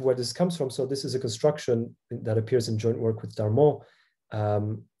recap where this comes from. So this is a construction that appears in joint work with Darmo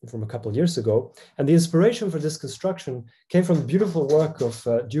from a couple of years ago. And the inspiration for this construction came from the beautiful work of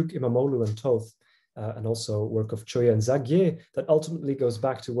Duke, Imamoglu, and Toth, and also work of Choya and Zagier that ultimately goes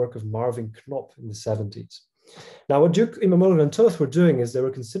back to work of Marvin Knopp in the 70s. Now, what Duke, Imamoglu, and Toth were doing is they were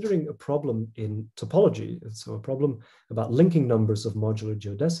considering a problem in topology. And so a problem about linking numbers of modular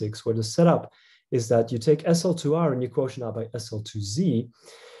geodesics, where the setup is that you take SL2R and you quotient out by SL2Z,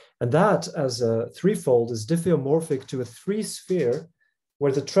 and that as a threefold is diffeomorphic to a three-sphere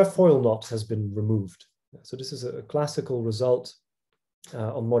where the trefoil knot has been removed. So this is a classical result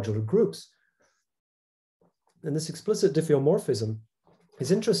on modular groups. And this explicit diffeomorphism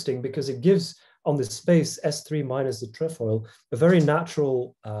is interesting because it gives on this space S3 minus the trefoil a very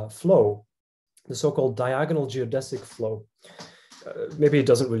natural flow, the so-called diagonal geodesic flow. Maybe it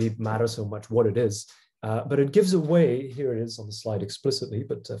doesn't really matter so much what it is, but it gives a way, here it is on the slide explicitly,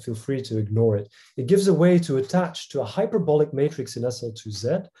 but feel free to ignore it. It gives a way to attach to a hyperbolic matrix in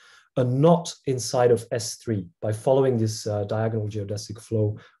SL2Z a knot inside of S3 by following this diagonal geodesic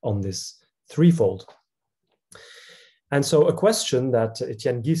flow on this threefold. And so a question that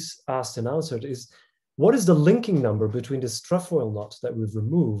Etienne Guis asked and answered is, what is the linking number between this trefoil knot that we've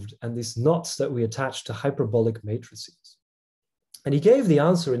removed and these knots that we attach to hyperbolic matrices? And he gave the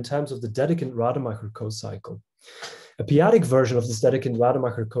answer in terms of the Dedekind-Rademacher cocycle. A p-adic version of this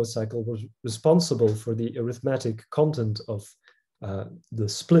Dedekind-Rademacher cocycle was responsible for the arithmetic content of the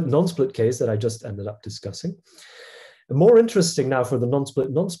split non-split case that I just ended up discussing. And more interesting now for the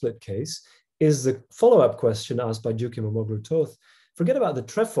non-split case is the follow-up question asked by Dukim and Moglu-Toth. Forget about the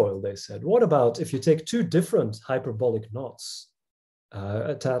trefoil, they said. What about if you take two different hyperbolic knots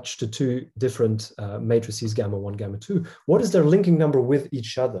attached to two different matrices, gamma 1, gamma 2? What is their linking number with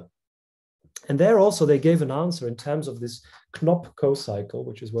each other? And there also they gave an answer in terms of this Knopp cocycle,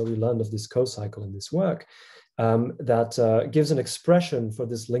 which is where we learned of this cocycle in this work, that gives an expression for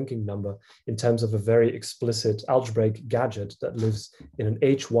this linking number in terms of a very explicit algebraic gadget that lives in an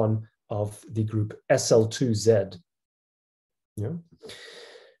H1 of the group SL2Z. Yeah.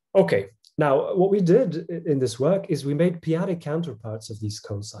 Okay, now what we did in this work is we made p-adic counterparts of these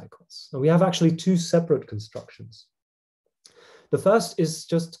cocycles. And we have actually two separate constructions. The first is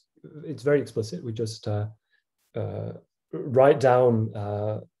just, it's very explicit. We just write down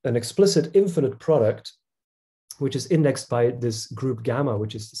an explicit infinite product, which is indexed by this group gamma,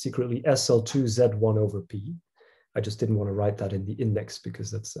 which is secretly SL2Z1 over P. I just didn't want to write that in the index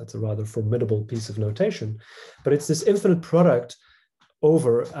because that's a rather formidable piece of notation. But it's this infinite product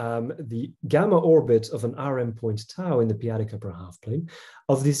over the gamma orbit of an Rm point tau in the p-adic upper half plane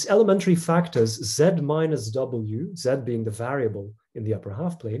of these elementary factors Z minus W, Z being the variable in the upper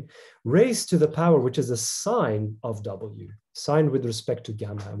half plane, raised to the power, which is a sign of W, signed with respect to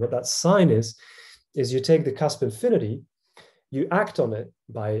gamma. And what that sign is you take the cusp infinity, you act on it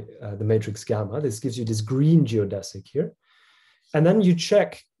by the matrix gamma. This gives you this green geodesic here. And then you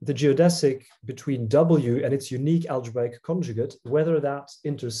check the geodesic between W and its unique algebraic conjugate, whether that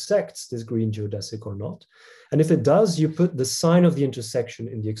intersects this green geodesic or not. And if it does, you put the sign of the intersection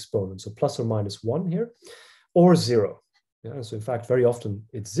in the exponent. So plus or minus 1 here, or 0. Yeah, so in fact, very often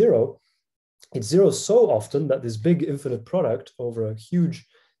it's 0. It's 0 so often that this big infinite product over a huge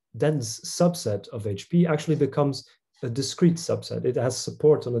dense subset of HP actually becomes a discrete subset. It has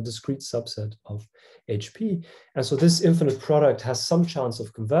support on a discrete subset of HP. And so this infinite product has some chance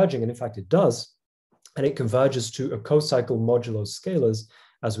of converging, and in fact it does, and it converges to a cocycle modulo scalars,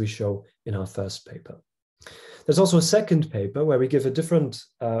 as we show in our first paper. There's also a second paper where we give a different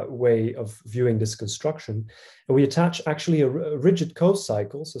way of viewing this construction, and we attach actually a rigid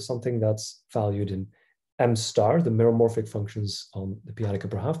cocycle, so something that's valued in M star, the meromorphic functions on the p-adic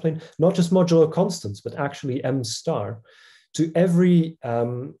upper half plane, not just modulo constants, but actually M star, to every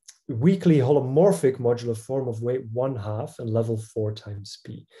weakly holomorphic modular form of weight 1/2 and level 4 times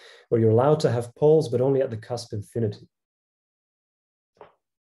p, where you're allowed to have poles, but only at the cusp infinity.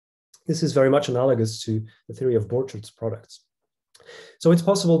 This is very much analogous to the theory of Borchardt products. So it's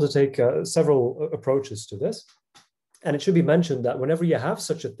possible to take several approaches to this. And it should be mentioned that whenever you have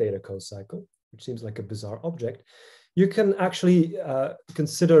such a theta cocycle, which seems like a bizarre object, you can actually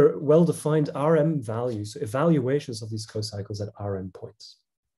consider well-defined Rm values, evaluations of these cocycles at Rm points.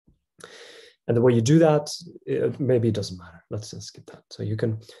 And the way you do that, maybe it doesn't matter. Let's just skip that. So you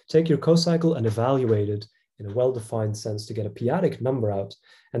can take your cocycle and evaluate it in a well-defined sense to get a p-adic number out.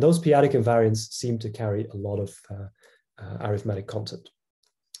 And those p-adic invariants seem to carry a lot of arithmetic content.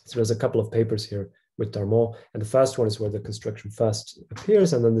 So there's a couple of papers here with Darmon, and the first one is where the construction first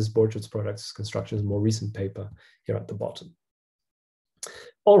appears, and then this Borchardt products construction is a more recent paper here at the bottom.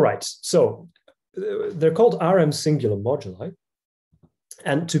 All right, so they're called Rm singular moduli.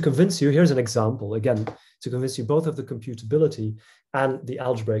 And to convince you, here's an example, again, to convince you both of the computability and the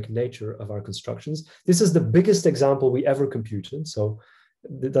algebraic nature of our constructions. This is the biggest example we ever computed, so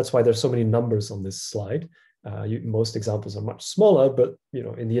that's why there's so many numbers on this slide. Most examples are much smaller, but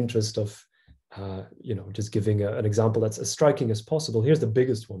in the interest of just giving an example that's as striking as possible, here's the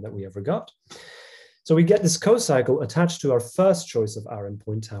biggest one that we ever got. So we get this cocycle attached to our first choice of Rm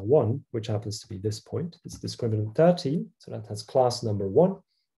point tau 1, which happens to be this point. It's discriminant 13, so that has class number 1.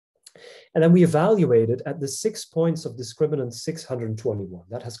 And then we evaluate it at the 6 points of discriminant 621.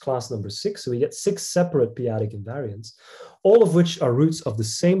 That has class number 6, so we get 6 separate p-adic invariants, all of which are roots of the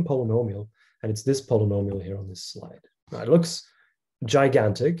same polynomial, and it's this polynomial here on this slide. Now, it looks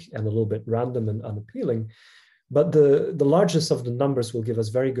gigantic and a little bit random and unappealing, but the largest of the numbers will give us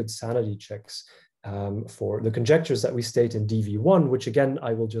very good sanity checks for the conjectures that we state in DV1, which again,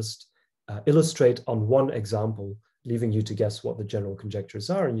 I will just illustrate on one example, leaving you to guess what the general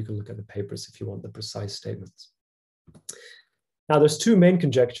conjectures are, and you can look at the papers if you want the precise statements. Now, there's 2 main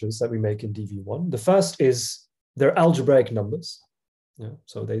conjectures that we make in DV1. The first is they're algebraic numbers.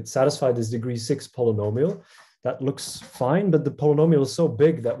 So they satisfy this degree 6 polynomial. That looks fine, but the polynomial is so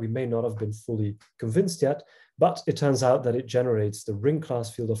big that we may not have been fully convinced yet. But it turns out that it generates the ring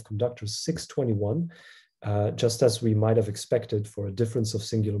class field of conductors 621, just as we might have expected for a difference of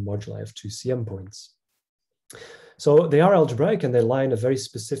singular moduli of 2 CM points. So they are algebraic and they lie in a very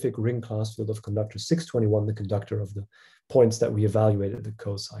specific ring class field of conductor 621, the conductor of the points that we evaluated the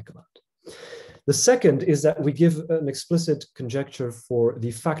co-cycle at. The second is that we give an explicit conjecture for the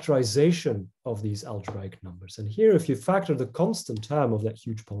factorization of these algebraic numbers. And here, if you factor the constant term of that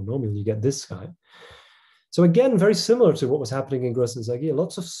huge polynomial, you get this guy. So again, very similar to what was happening in Gross and Zagier,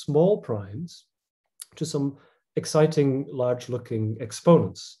 lots of small primes to some exciting, large-looking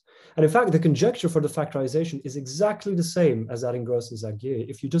exponents. And in fact, the conjecture for the factorization is exactly the same as that in Gross and Zagier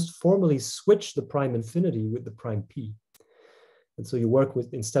if you just formally switch the prime infinity with the prime p. And so you work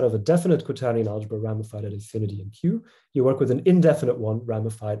with, instead of a definite quaternion algebra ramified at infinity and q, you work with an indefinite one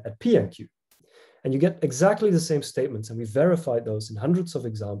ramified at p and q. And you get exactly the same statements, and we verified those in hundreds of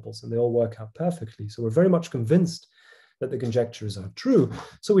examples, and they all work out perfectly. So we're very much convinced that the conjectures are true.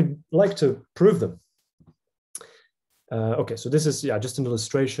 So we'd like to prove them. Okay, so this is just an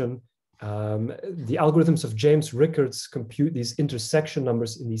illustration. The algorithms of James Rickards compute these intersection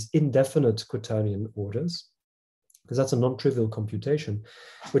numbers in these indefinite quaternion orders, because that's a non-trivial computation,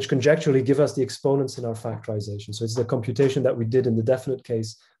 which conjecturally give us the exponents in our factorization. So it's the computation that we did in the definite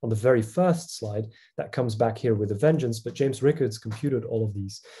case on the very first slide that comes back here with a vengeance, but James Rickards computed all of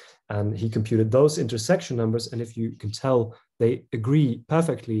these, and he computed those intersection numbers, and if you can tell, they agree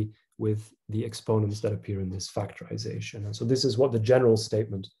perfectly with the exponents that appear in this factorization. And so this is what the general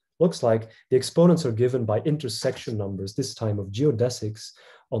statement looks like. The exponents are given by intersection numbers, this time of geodesics,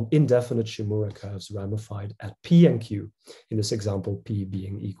 on indefinite Shimura curves ramified at p and q, in this example, p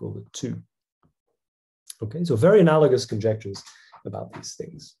being equal to 2. Okay, so very analogous conjectures about these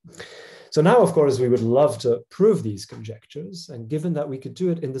things. So now, of course, we would love to prove these conjectures. And given that we could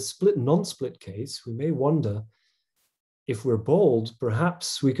do it in the split non-split case, we may wonder, if we're bold,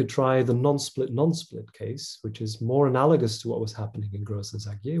 perhaps we could try the non-split case, which is more analogous to what was happening in Gross and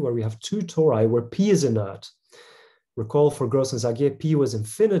Zagier, where we have 2 tori where p is inert. Recall for Gross and Zagier, p was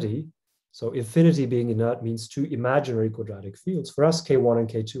infinity. So infinity being inert means 2 imaginary quadratic fields. For us, K1 and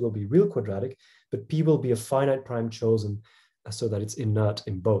K2 will be real quadratic, but p will be a finite prime chosen so that it's inert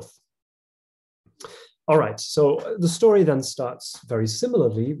in both. All right, so the story then starts very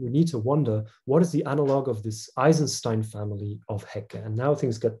similarly. We need to wonder, what is the analog of this Eisenstein family of Hecke? And now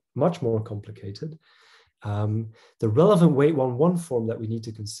things get much more complicated. The relevant weight 1-1 form that we need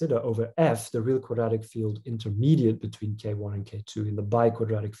to consider over F, the real quadratic field intermediate between K1 and K2 in the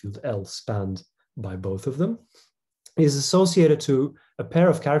biquadratic field L spanned by both of them, is associated to a pair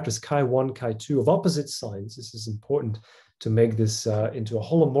of characters Chi1, Chi2 of opposite signs. This is important to make this into a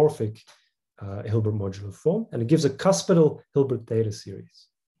holomorphic Hilbert modular form, and it gives a cuspidal Hilbert theta series.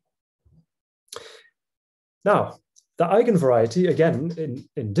 Now, the eigenvariety, again,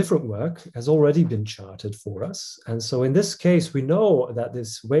 in different work, has already been charted for us. And so in this case, we know that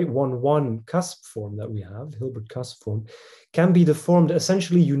this weight 1-1 cusp form that we have, Hilbert cusp form, can be deformed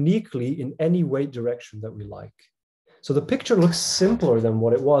essentially uniquely in any weight direction that we like. So the picture looks simpler than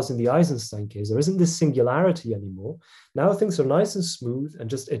what it was in the Eisenstein case. There isn't this singularity anymore. Now things are nice and smooth and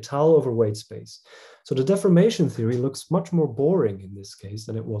just étale over weight space. So the deformation theory looks much more boring in this case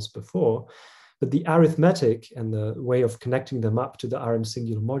than it was before. But the arithmetic and the way of connecting them up to the RM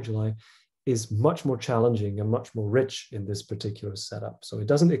singular moduli is much more challenging and much more rich in this particular setup. So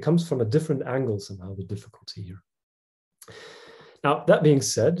it comes from a different angle somehow, the difficulty here. Now, that being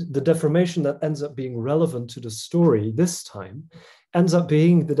said, the deformation that ends up being relevant to the story this time ends up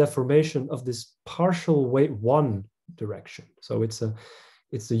being the deformation of this partial weight 1 direction. So it's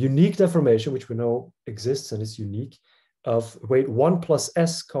a unique deformation, which we know exists and is unique, of weight 1 plus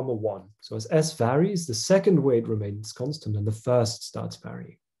s comma 1. So as s varies, the second weight remains constant and the first starts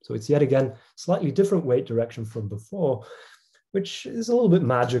varying. So it's yet again slightly different weight direction from before, which is a little bit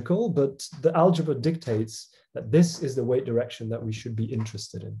magical, but the algebra dictates that this is the weight direction that we should be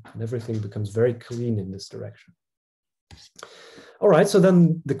interested in, and everything becomes very clean in this direction. All right, so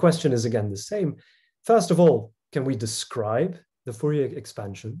then the question is again the same. First of all, can we describe the Fourier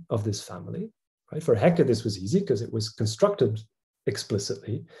expansion of this family? Right? For Hecke, this was easy because it was constructed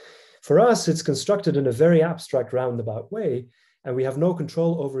explicitly. For us, it's constructed in a very abstract roundabout way, and we have no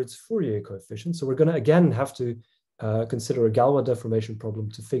control over its Fourier coefficient. So we're going to again have to consider a Galois deformation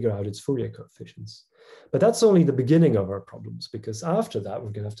problem to figure out its Fourier coefficients. But that's only the beginning of our problems, because after that, we're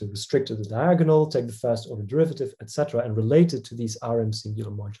going to have to restrict to the diagonal, take the first order derivative, etc., and relate it to these Rm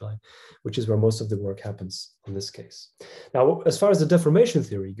singular moduli, which is where most of the work happens in this case. Now, as far as the deformation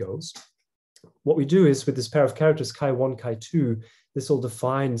theory goes, what we do is with this pair of characters chi1, chi2, this will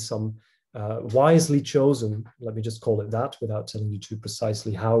define some wisely chosen, let me just call it that without telling you too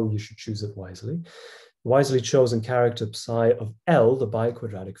precisely how you should choose it wisely chosen character psi of L, the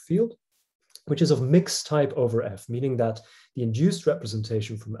biquadratic field, which is of mixed type over F, meaning that the induced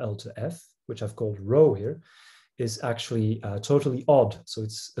representation from L to F, which I've called rho here, is actually totally odd. So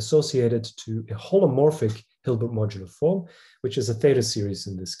it's associated to a holomorphic Hilbert modular form, which is a theta series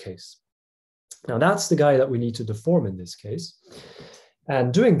in this case. Now that's the guy that we need to deform in this case.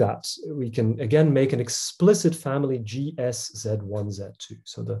 And doing that, we can again make an explicit family GSZ1Z2.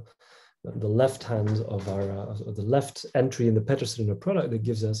 So the left hand of our, the left entry in the Petersen inner product that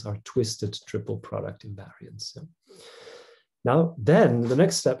gives us our twisted triple product invariance. Yeah. Now, then the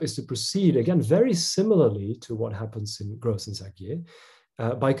next step is to proceed again very similarly to what happens in Gross and Zagier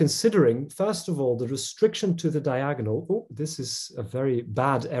by considering, first of all, the restriction to the diagonal. Oh, this is a very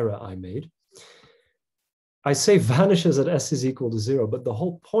bad error I made. I say vanishes at s is equal to 0, but the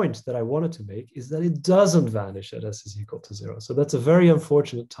whole point that I wanted to make is that it doesn't vanish at s is equal to 0. So that's a very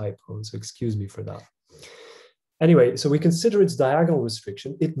unfortunate typo, so excuse me for that. Anyway, so we consider its diagonal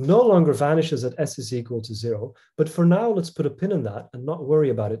restriction. It no longer vanishes at s is equal to 0, but for now, let's put a pin in that and not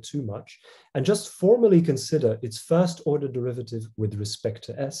worry about it too much, and just formally consider its first order derivative with respect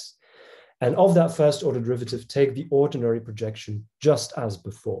to s. And of that first order derivative, take the ordinary projection just as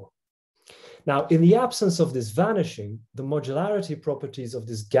before. Now, in the absence of this vanishing, the modularity properties of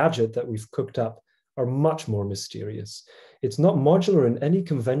this gadget that we've cooked up are much more mysterious. It's not modular in any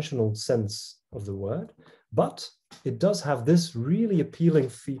conventional sense of the word, but it does have this really appealing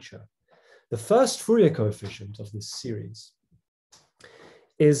feature. The first Fourier coefficient of this series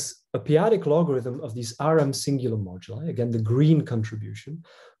is a p-adic logarithm of these Rm singular moduli, again, the green contribution,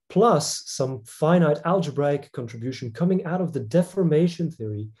 plus some finite algebraic contribution coming out of the deformation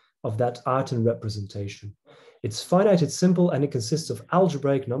theory of that Artin representation. It's finite, it's simple, and it consists of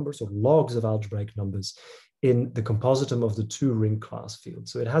algebraic numbers or logs of algebraic numbers in the compositum of the two ring class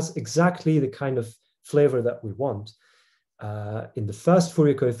fields. So it has exactly the kind of flavor that we want. In the first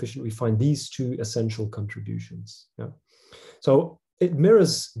Fourier coefficient, we find these two essential contributions. Yeah. So it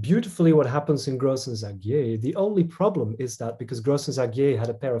mirrors beautifully what happens in Gross and Zagier. The only problem is that because Gross and Zagier had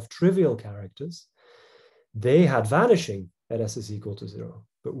a pair of trivial characters, they had vanishing at s is equal to 0.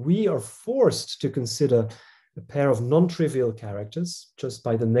 But we are forced to consider a pair of non-trivial characters just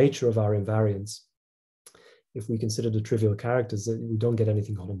by the nature of our invariance. If we consider the trivial characters, we don't get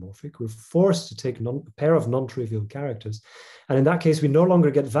anything holomorphic. We're forced to take a pair of non-trivial characters. And in that case, we no longer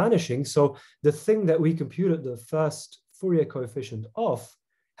get vanishing. So the thing that we computed the first Fourier coefficient of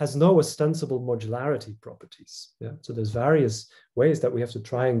has no ostensible modularity properties. Yeah? So there's various ways that we have to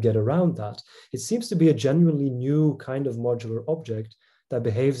try and get around that. It seems to be a genuinely new kind of modular object that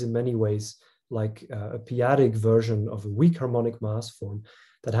behaves in many ways like a p-adic version of a weak harmonic mass form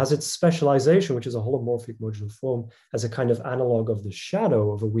that has its specialization, which is a holomorphic modular form, as a kind of analog of the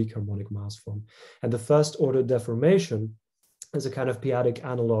shadow of a weak harmonic mass form. And the first order deformation is a kind of p-adic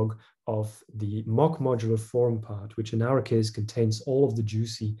analog of the mock modular form part, which in our case contains all of the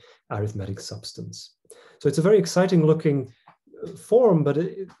juicy arithmetic substance. So it's a very exciting looking form, but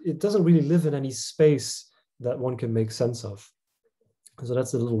it doesn't really live in any space that one can make sense of. So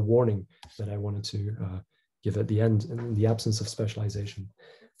that's the little warning that I wanted to give at the end. In the absence of specialization,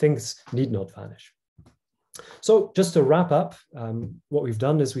 things need not vanish. So just to wrap up, what we've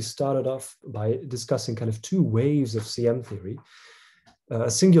done is we started off by discussing kind of two waves of CM theory.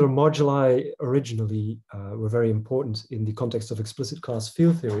 Singular moduli originally were very important in the context of explicit class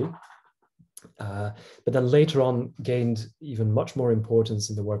field theory, but then later on gained even much more importance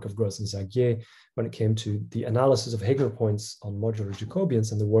in the work of Gross and Zagier when it came to the analysis of Higler points on modular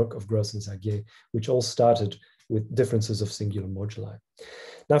Jacobians and the work of Gross and Zagier, which all started with differences of singular moduli.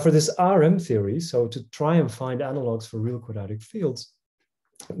 Now for this RM theory, so to try and find analogs for real quadratic fields,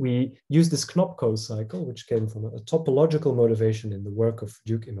 we use this Knopko cycle, which came from a topological motivation in the work of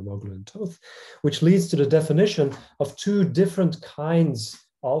Duke, Imamoglu, and Toth, which leads to the definition of two different kinds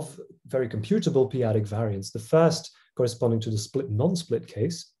of very computable p-adic variants. The first corresponding to the split non-split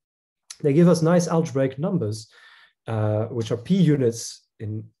case. They give us nice algebraic numbers, which are p units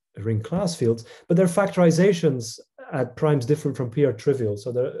in ring class fields, but their factorizations at primes different from p are trivial.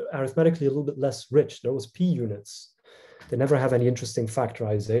 So they're arithmetically a little bit less rich. They're always p units. They never have any interesting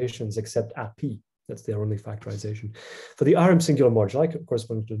factorizations except at p. That's their only factorization. For the Rm singular moduli,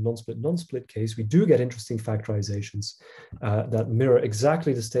 corresponding to the non-split case, we do get interesting factorizations that mirror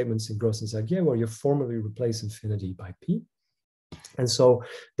exactly the statements in Gross and Zagier, where you formally replace infinity by p. And so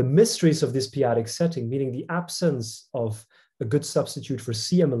the mysteries of this p-adic setting, meaning the absence of a good substitute for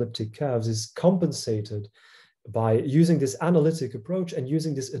CM elliptic curves, is compensated by using this analytic approach and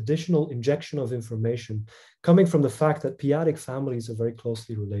using this additional injection of information coming from the fact that p-adic families are very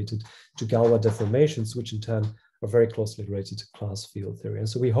closely related to Galois deformations, which in turn are very closely related to class field theory. And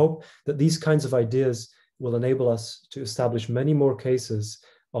so we hope that these kinds of ideas will enable us to establish many more cases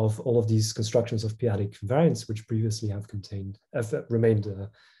of all of these constructions of p-adic variants, which previously have remained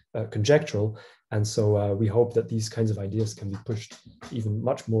conjectural. And so we hope that these kinds of ideas can be pushed even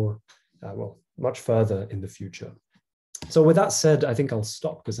much more, much further in the future. So with that said, I think I'll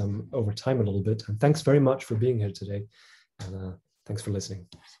stop because I'm over time a little bit. And thanks very much for being here today. And thanks for listening.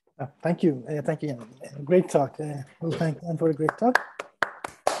 Thank you. Thank you. Great talk. Well, thank you for a great talk.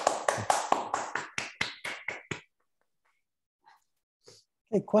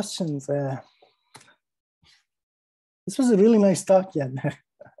 Okay, questions. This was a really nice talk, Jan.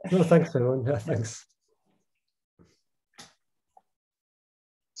 No, thanks, everyone. Yeah, thanks.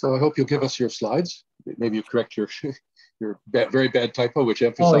 So I hope you'll give us your slides. Maybe you correct your very bad typo, which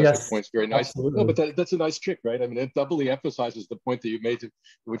emphasizes the points very nicely. No, but that's a nice trick, right? I mean, it doubly emphasizes the point that you made. It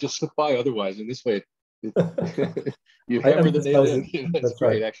would just slip by otherwise. In this way, you hammer the nail in. That's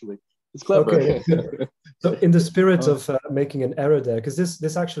great, right. Actually. It's clever. Okay. So in the spirit of making an error there, because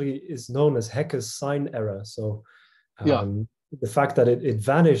this actually is known as Hecke's sign error. So the fact that it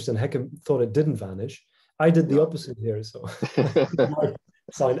vanished and Hecke thought it didn't vanish, I did the opposite here. So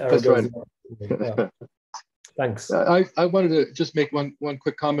sign error goes right. Thanks. I wanted to just make one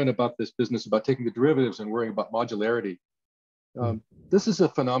quick comment about this business about taking the derivatives and worrying about modularity. This is a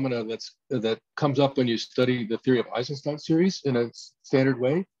phenomena that comes up when you study the theory of Eisenstein series in a standard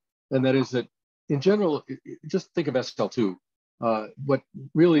way. And that is that in general, just think of SL2. What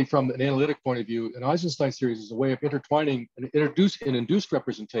really from an analytic point of view, an Eisenstein series is a way of intertwining an induced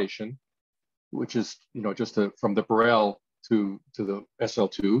representation, which is just from the Borel to the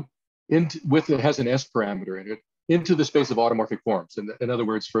SL2, it has an S parameter in it, into the space of automorphic forms. In other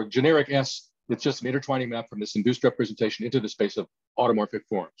words, for generic S, it's just an intertwining map from this induced representation into the space of automorphic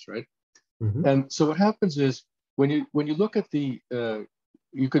forms, right? Mm-hmm. And so what happens is when you look at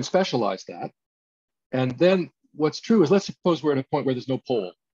you can specialize that. And then what's true is, let's suppose we're at a point where there's no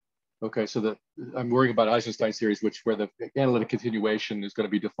pole. Okay, so I'm worrying about Eisenstein series, where the analytic continuation is going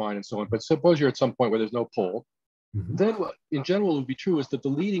to be defined and so on. But suppose you're at some point where there's no pole. Mm-hmm. Then what in general would be true is that the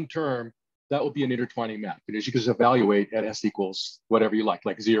leading term, that will be an intertwining map. Because you can just evaluate at S equals whatever you like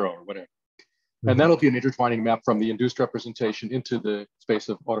 0 or whatever. Mm-hmm. And that'll be an intertwining map from the induced representation into the space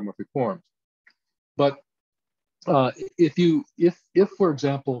of automorphic forms. But if for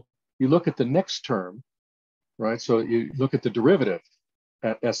example, you look at the next term, right? So you look at the derivative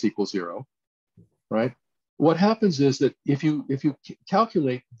at S equals 0, right? What happens is that if you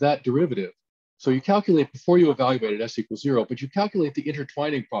calculate that derivative, so you calculate before you evaluate at S equals 0, but you calculate the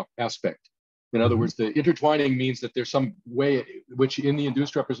intertwining aspect. In other words, the intertwining means that there's some way which in the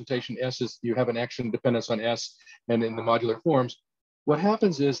induced representation S is, you have an action dependence on S, and in the modular forms, what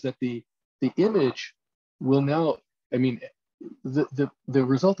happens is that the image will now, the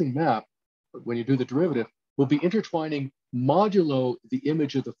resulting map, when you do the derivative, will be intertwining modulo the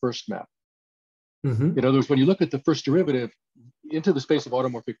image of the first map. Mm-hmm. In other words, when you look at the first derivative into the space of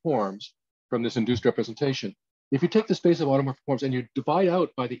automorphic forms from this induced representation, if you take the space of automorphic forms and you divide out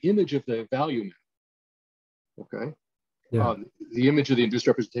by the image of the value map, okay, the image of the induced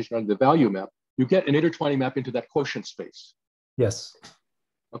representation on the value map, you get an intertwining map into that quotient space. Yes.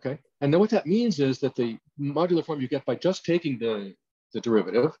 Okay, and then what that means is that the modular form you get by just taking the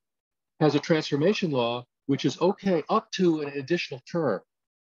derivative has a transformation law which is okay up to an additional term.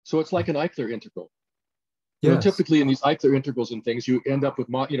 So it's like an Eichler integral. Yes. Typically in these Eichler integrals and things, you end up with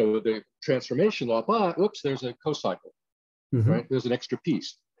the transformation law, but whoops, there's a cocycle, right? There's an extra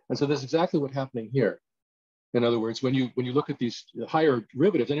piece. And so that's exactly what's happening here. In other words, when you look at these higher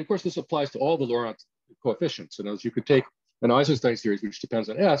derivatives, and of course this applies to all the Laurent coefficients. In other words, you could take an Eisenstein series, which depends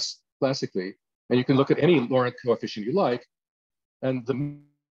on S classically, and you can look at any Laurent coefficient you like, and the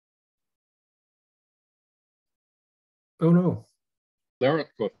Oh no. Laurent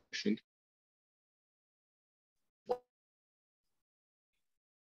coefficient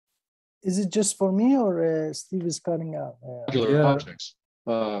Is it just for me, or Steve is cutting out? modular objects,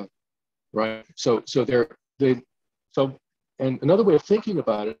 right? So and another way of thinking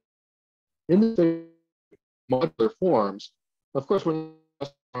about it, in the modular forms, of course, when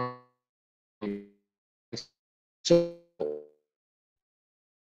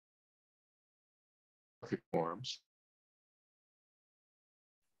forms.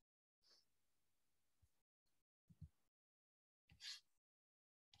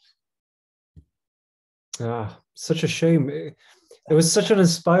 Such a shame. It was such an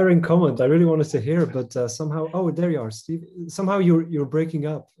inspiring comment. I really wanted to hear, but somehow, oh, there you are, Steve. Somehow you're breaking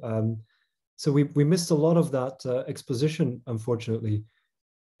up. So we missed a lot of that exposition, unfortunately.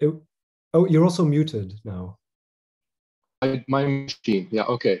 Oh, you're also muted now. My machine, yeah,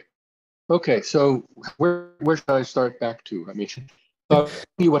 okay. Okay, so where should I start back to? I mean,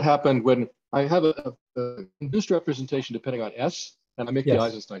 what happened when I have a induced representation depending on S, and I make the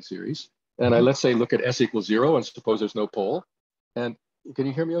Eisenstein series, and I let's say look at S equals 0, and suppose there's no pole. And can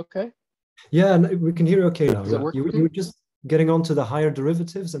you hear me okay? Yeah, and we can hear you okay now. Does that work? You were just getting onto the higher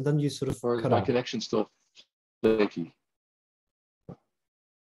derivatives, and then you sort of or is cut my out. connection still flaky?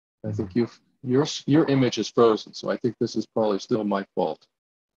 I think your image is frozen, so I think this is probably still my fault.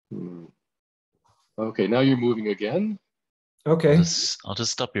 Okay, now you're moving again. Okay. I'll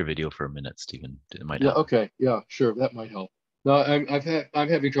just stop your video for a minute, Stephen. It might help. Okay, yeah, sure, that might help. No, I'm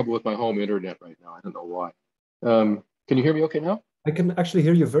having trouble with my home internet right now. I don't know why. Can you hear me okay now? I can actually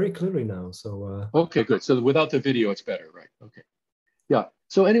hear you very clearly now. So okay, good. So without the video, it's better, right? Okay. Yeah.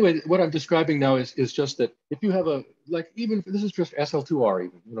 So anyway, what I'm describing now is just that if you have even this is just SL2R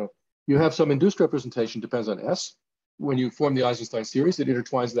even, you have some induced representation depends on S. When you form the Eisenstein series, it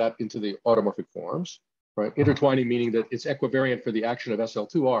intertwines that into the automorphic forms, right? Intertwining meaning that it's equivariant for the action of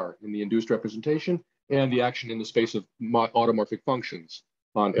SL2R in the induced representation and the action in the space of automorphic functions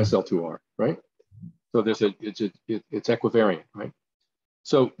on SL2R, right? So it's equivariant, right?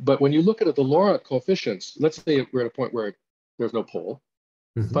 So, but when you look at the Laurent coefficients, let's say we're at a point where there's no pole.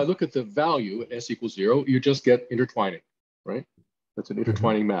 If I look at the value at S equals 0, you just get intertwining, right? That's an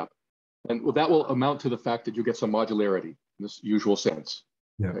intertwining map. And that will amount to the fact that you get some modularity in this usual sense.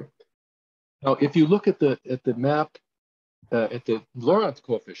 Yeah. Okay? Now, if you look at the map, at the Laurent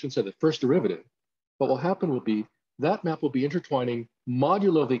coefficients, at the first derivative, what will happen will be that map will be intertwining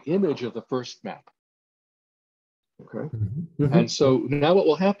modulo the image of the first map. Okay. And so now what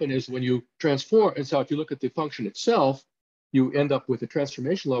will happen is when you transform, and so if you look at the function itself, you end up with a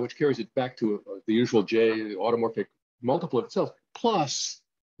transformation law which carries it back to the usual J, the automorphic multiple of itself, plus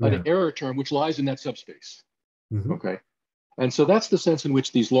an error term which lies in that subspace. Okay. And so that's the sense in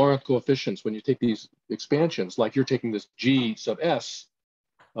which these Laurent coefficients, when you take these expansions, like you're taking this G sub S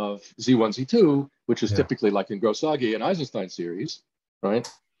of Z1, Z2, which is typically like in Grossaghi and Eisenstein series, right?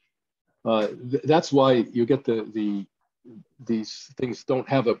 That's why you get these things don't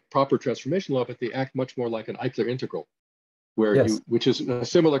have a proper transformation law, but they act much more like an Eichler integral, where which is a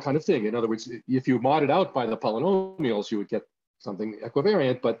similar kind of thing. In other words, if you mod it out by the polynomials, you would get something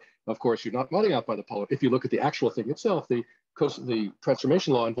equivariant, but of course you're not modding out by the polynomial. If you look at the actual thing itself, the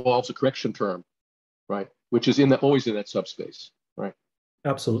transformation law involves a correction term, right? Which is always in that subspace, right?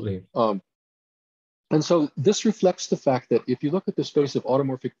 Absolutely. And so this reflects the fact that if you look at the space of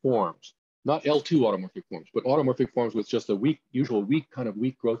automorphic forms, not L2 automorphic forms, but automorphic forms with just a usual weak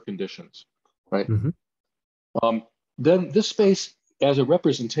growth conditions, right? Then this space as a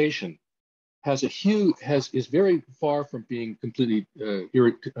representation is very far from being completely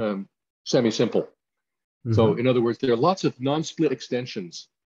semi-simple. So in other words, there are lots of non-split extensions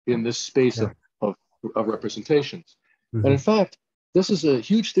in this space of representations. And in fact, this is a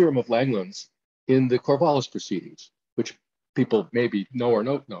huge theorem of Langland's in the Corvallis proceedings, which people maybe know or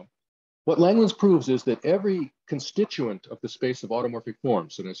don't know. What Langland's proves is that every constituent of the space of automorphic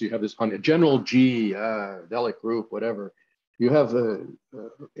forms, and as you have this on a general G, Delic group, whatever, you have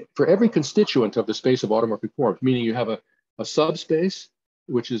for every constituent of the space of automorphic forms, meaning you have a subspace,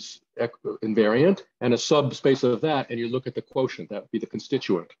 which is invariant, and a subspace of that, and you look at the quotient, that would be the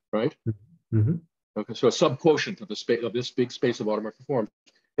constituent, right? Okay, so a subquotient of this big space of automorphic forms.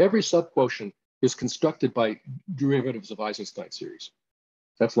 Every subquotient is constructed by derivatives of Eisenstein series.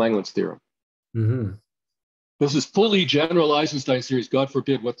 That's Langland's theorem. This is fully general Eisenstein series. God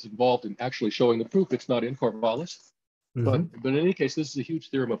forbid what's involved in actually showing the proof. It's not in Corvallis. But in any case, this is a huge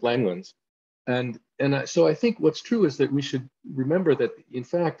theorem of Langland's. So I think what's true is that we should remember that, in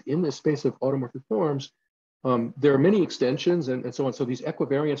fact, in the space of automorphic forms, there are many extensions and so on. So these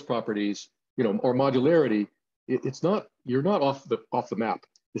equivariance properties, or modularity, it's not, you're not off the map.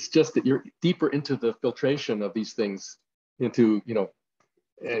 It's just that you're deeper into the filtration of these things into,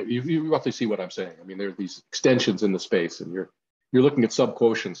 you roughly see what I'm saying. I mean, there are these extensions in the space, and you're looking at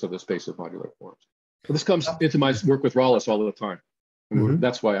subquotients of the space of modular forms. But this comes into my work with Rallis all the time. And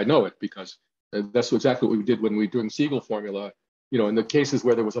that's why I know it, because that's exactly what we did when we were doing Siegel formula. In the cases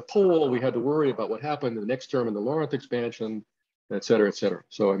where there was a pole, we had to worry about what happened in the next term in the Laurent expansion, et cetera, et cetera.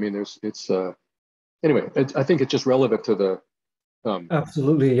 So, I mean, anyway, I think it's just relevant to the.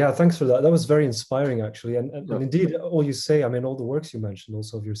 Absolutely. Yeah. Thanks for that. That was very inspiring, actually. And indeed, all you say, I mean, all the works you mentioned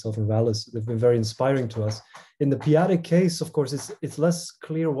also of yourself and Rallis, they've been very inspiring to us. In the p-adic case, of course, it's less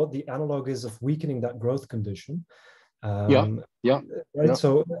clear what the analog is of weakening that growth condition. Right. Yeah.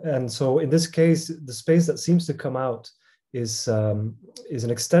 So in this case, the space that seems to come out is an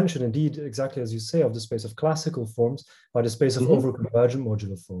extension, indeed, exactly as you say, of the space of classical forms by the space of overconvergent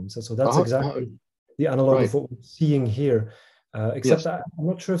modular forms. And so that's exactly the analog of what we're seeing here. Except that I'm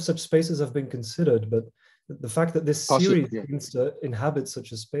not sure if such spaces have been considered, but the fact that this series seems to inhabit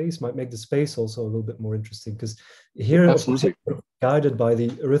such a space might make the space also a little bit more interesting, because here, of course, you're guided by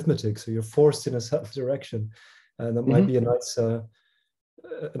the arithmetic, so you're forced in a certain direction, and that might be a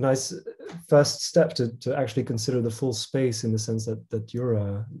nice first step to actually consider the full space in the sense that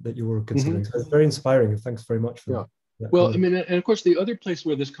you were considering. So it's very inspiring. Thanks very much for that. Well, I mean, and of course, the other place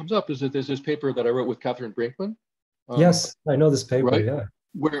where this comes up is that there's this paper that I wrote with Catherine Brinkman. Yes, I know this paper, yeah.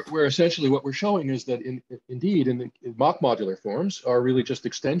 Where essentially what we're showing is that indeed in the Mach modular forms are really just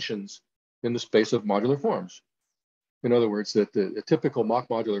extensions in the space of modular forms. In other words, that the typical Mach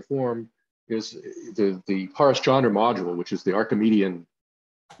modular form is the Horace-Chandra module, which is the Archimedean,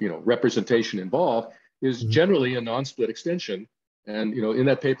 representation involved, is generally a non-split extension. And in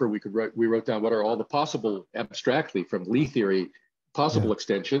that paper we wrote down what are all the possible, abstractly from Lie theory, possible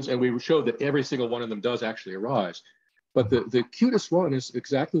extensions, and we showed that every single one of them does actually arise. But the cutest one is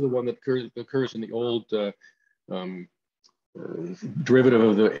exactly the one that occurs in the old derivative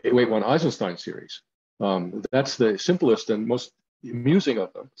of the 881 Eisenstein series. That's the simplest and most amusing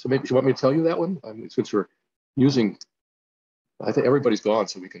of them. So maybe you want me to tell you that one? I mean, since we're using, I think everybody's gone,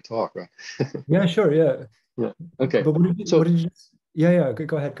 so we can talk, right? Yeah, sure, yeah. Yeah. Okay. But what did you? Yeah.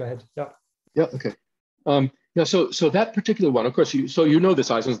 Go ahead. Yeah. Yeah. Okay. So that particular one, of course, this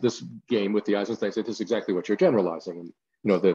this game with the Eisenstein. This is exactly what you're generalizing. And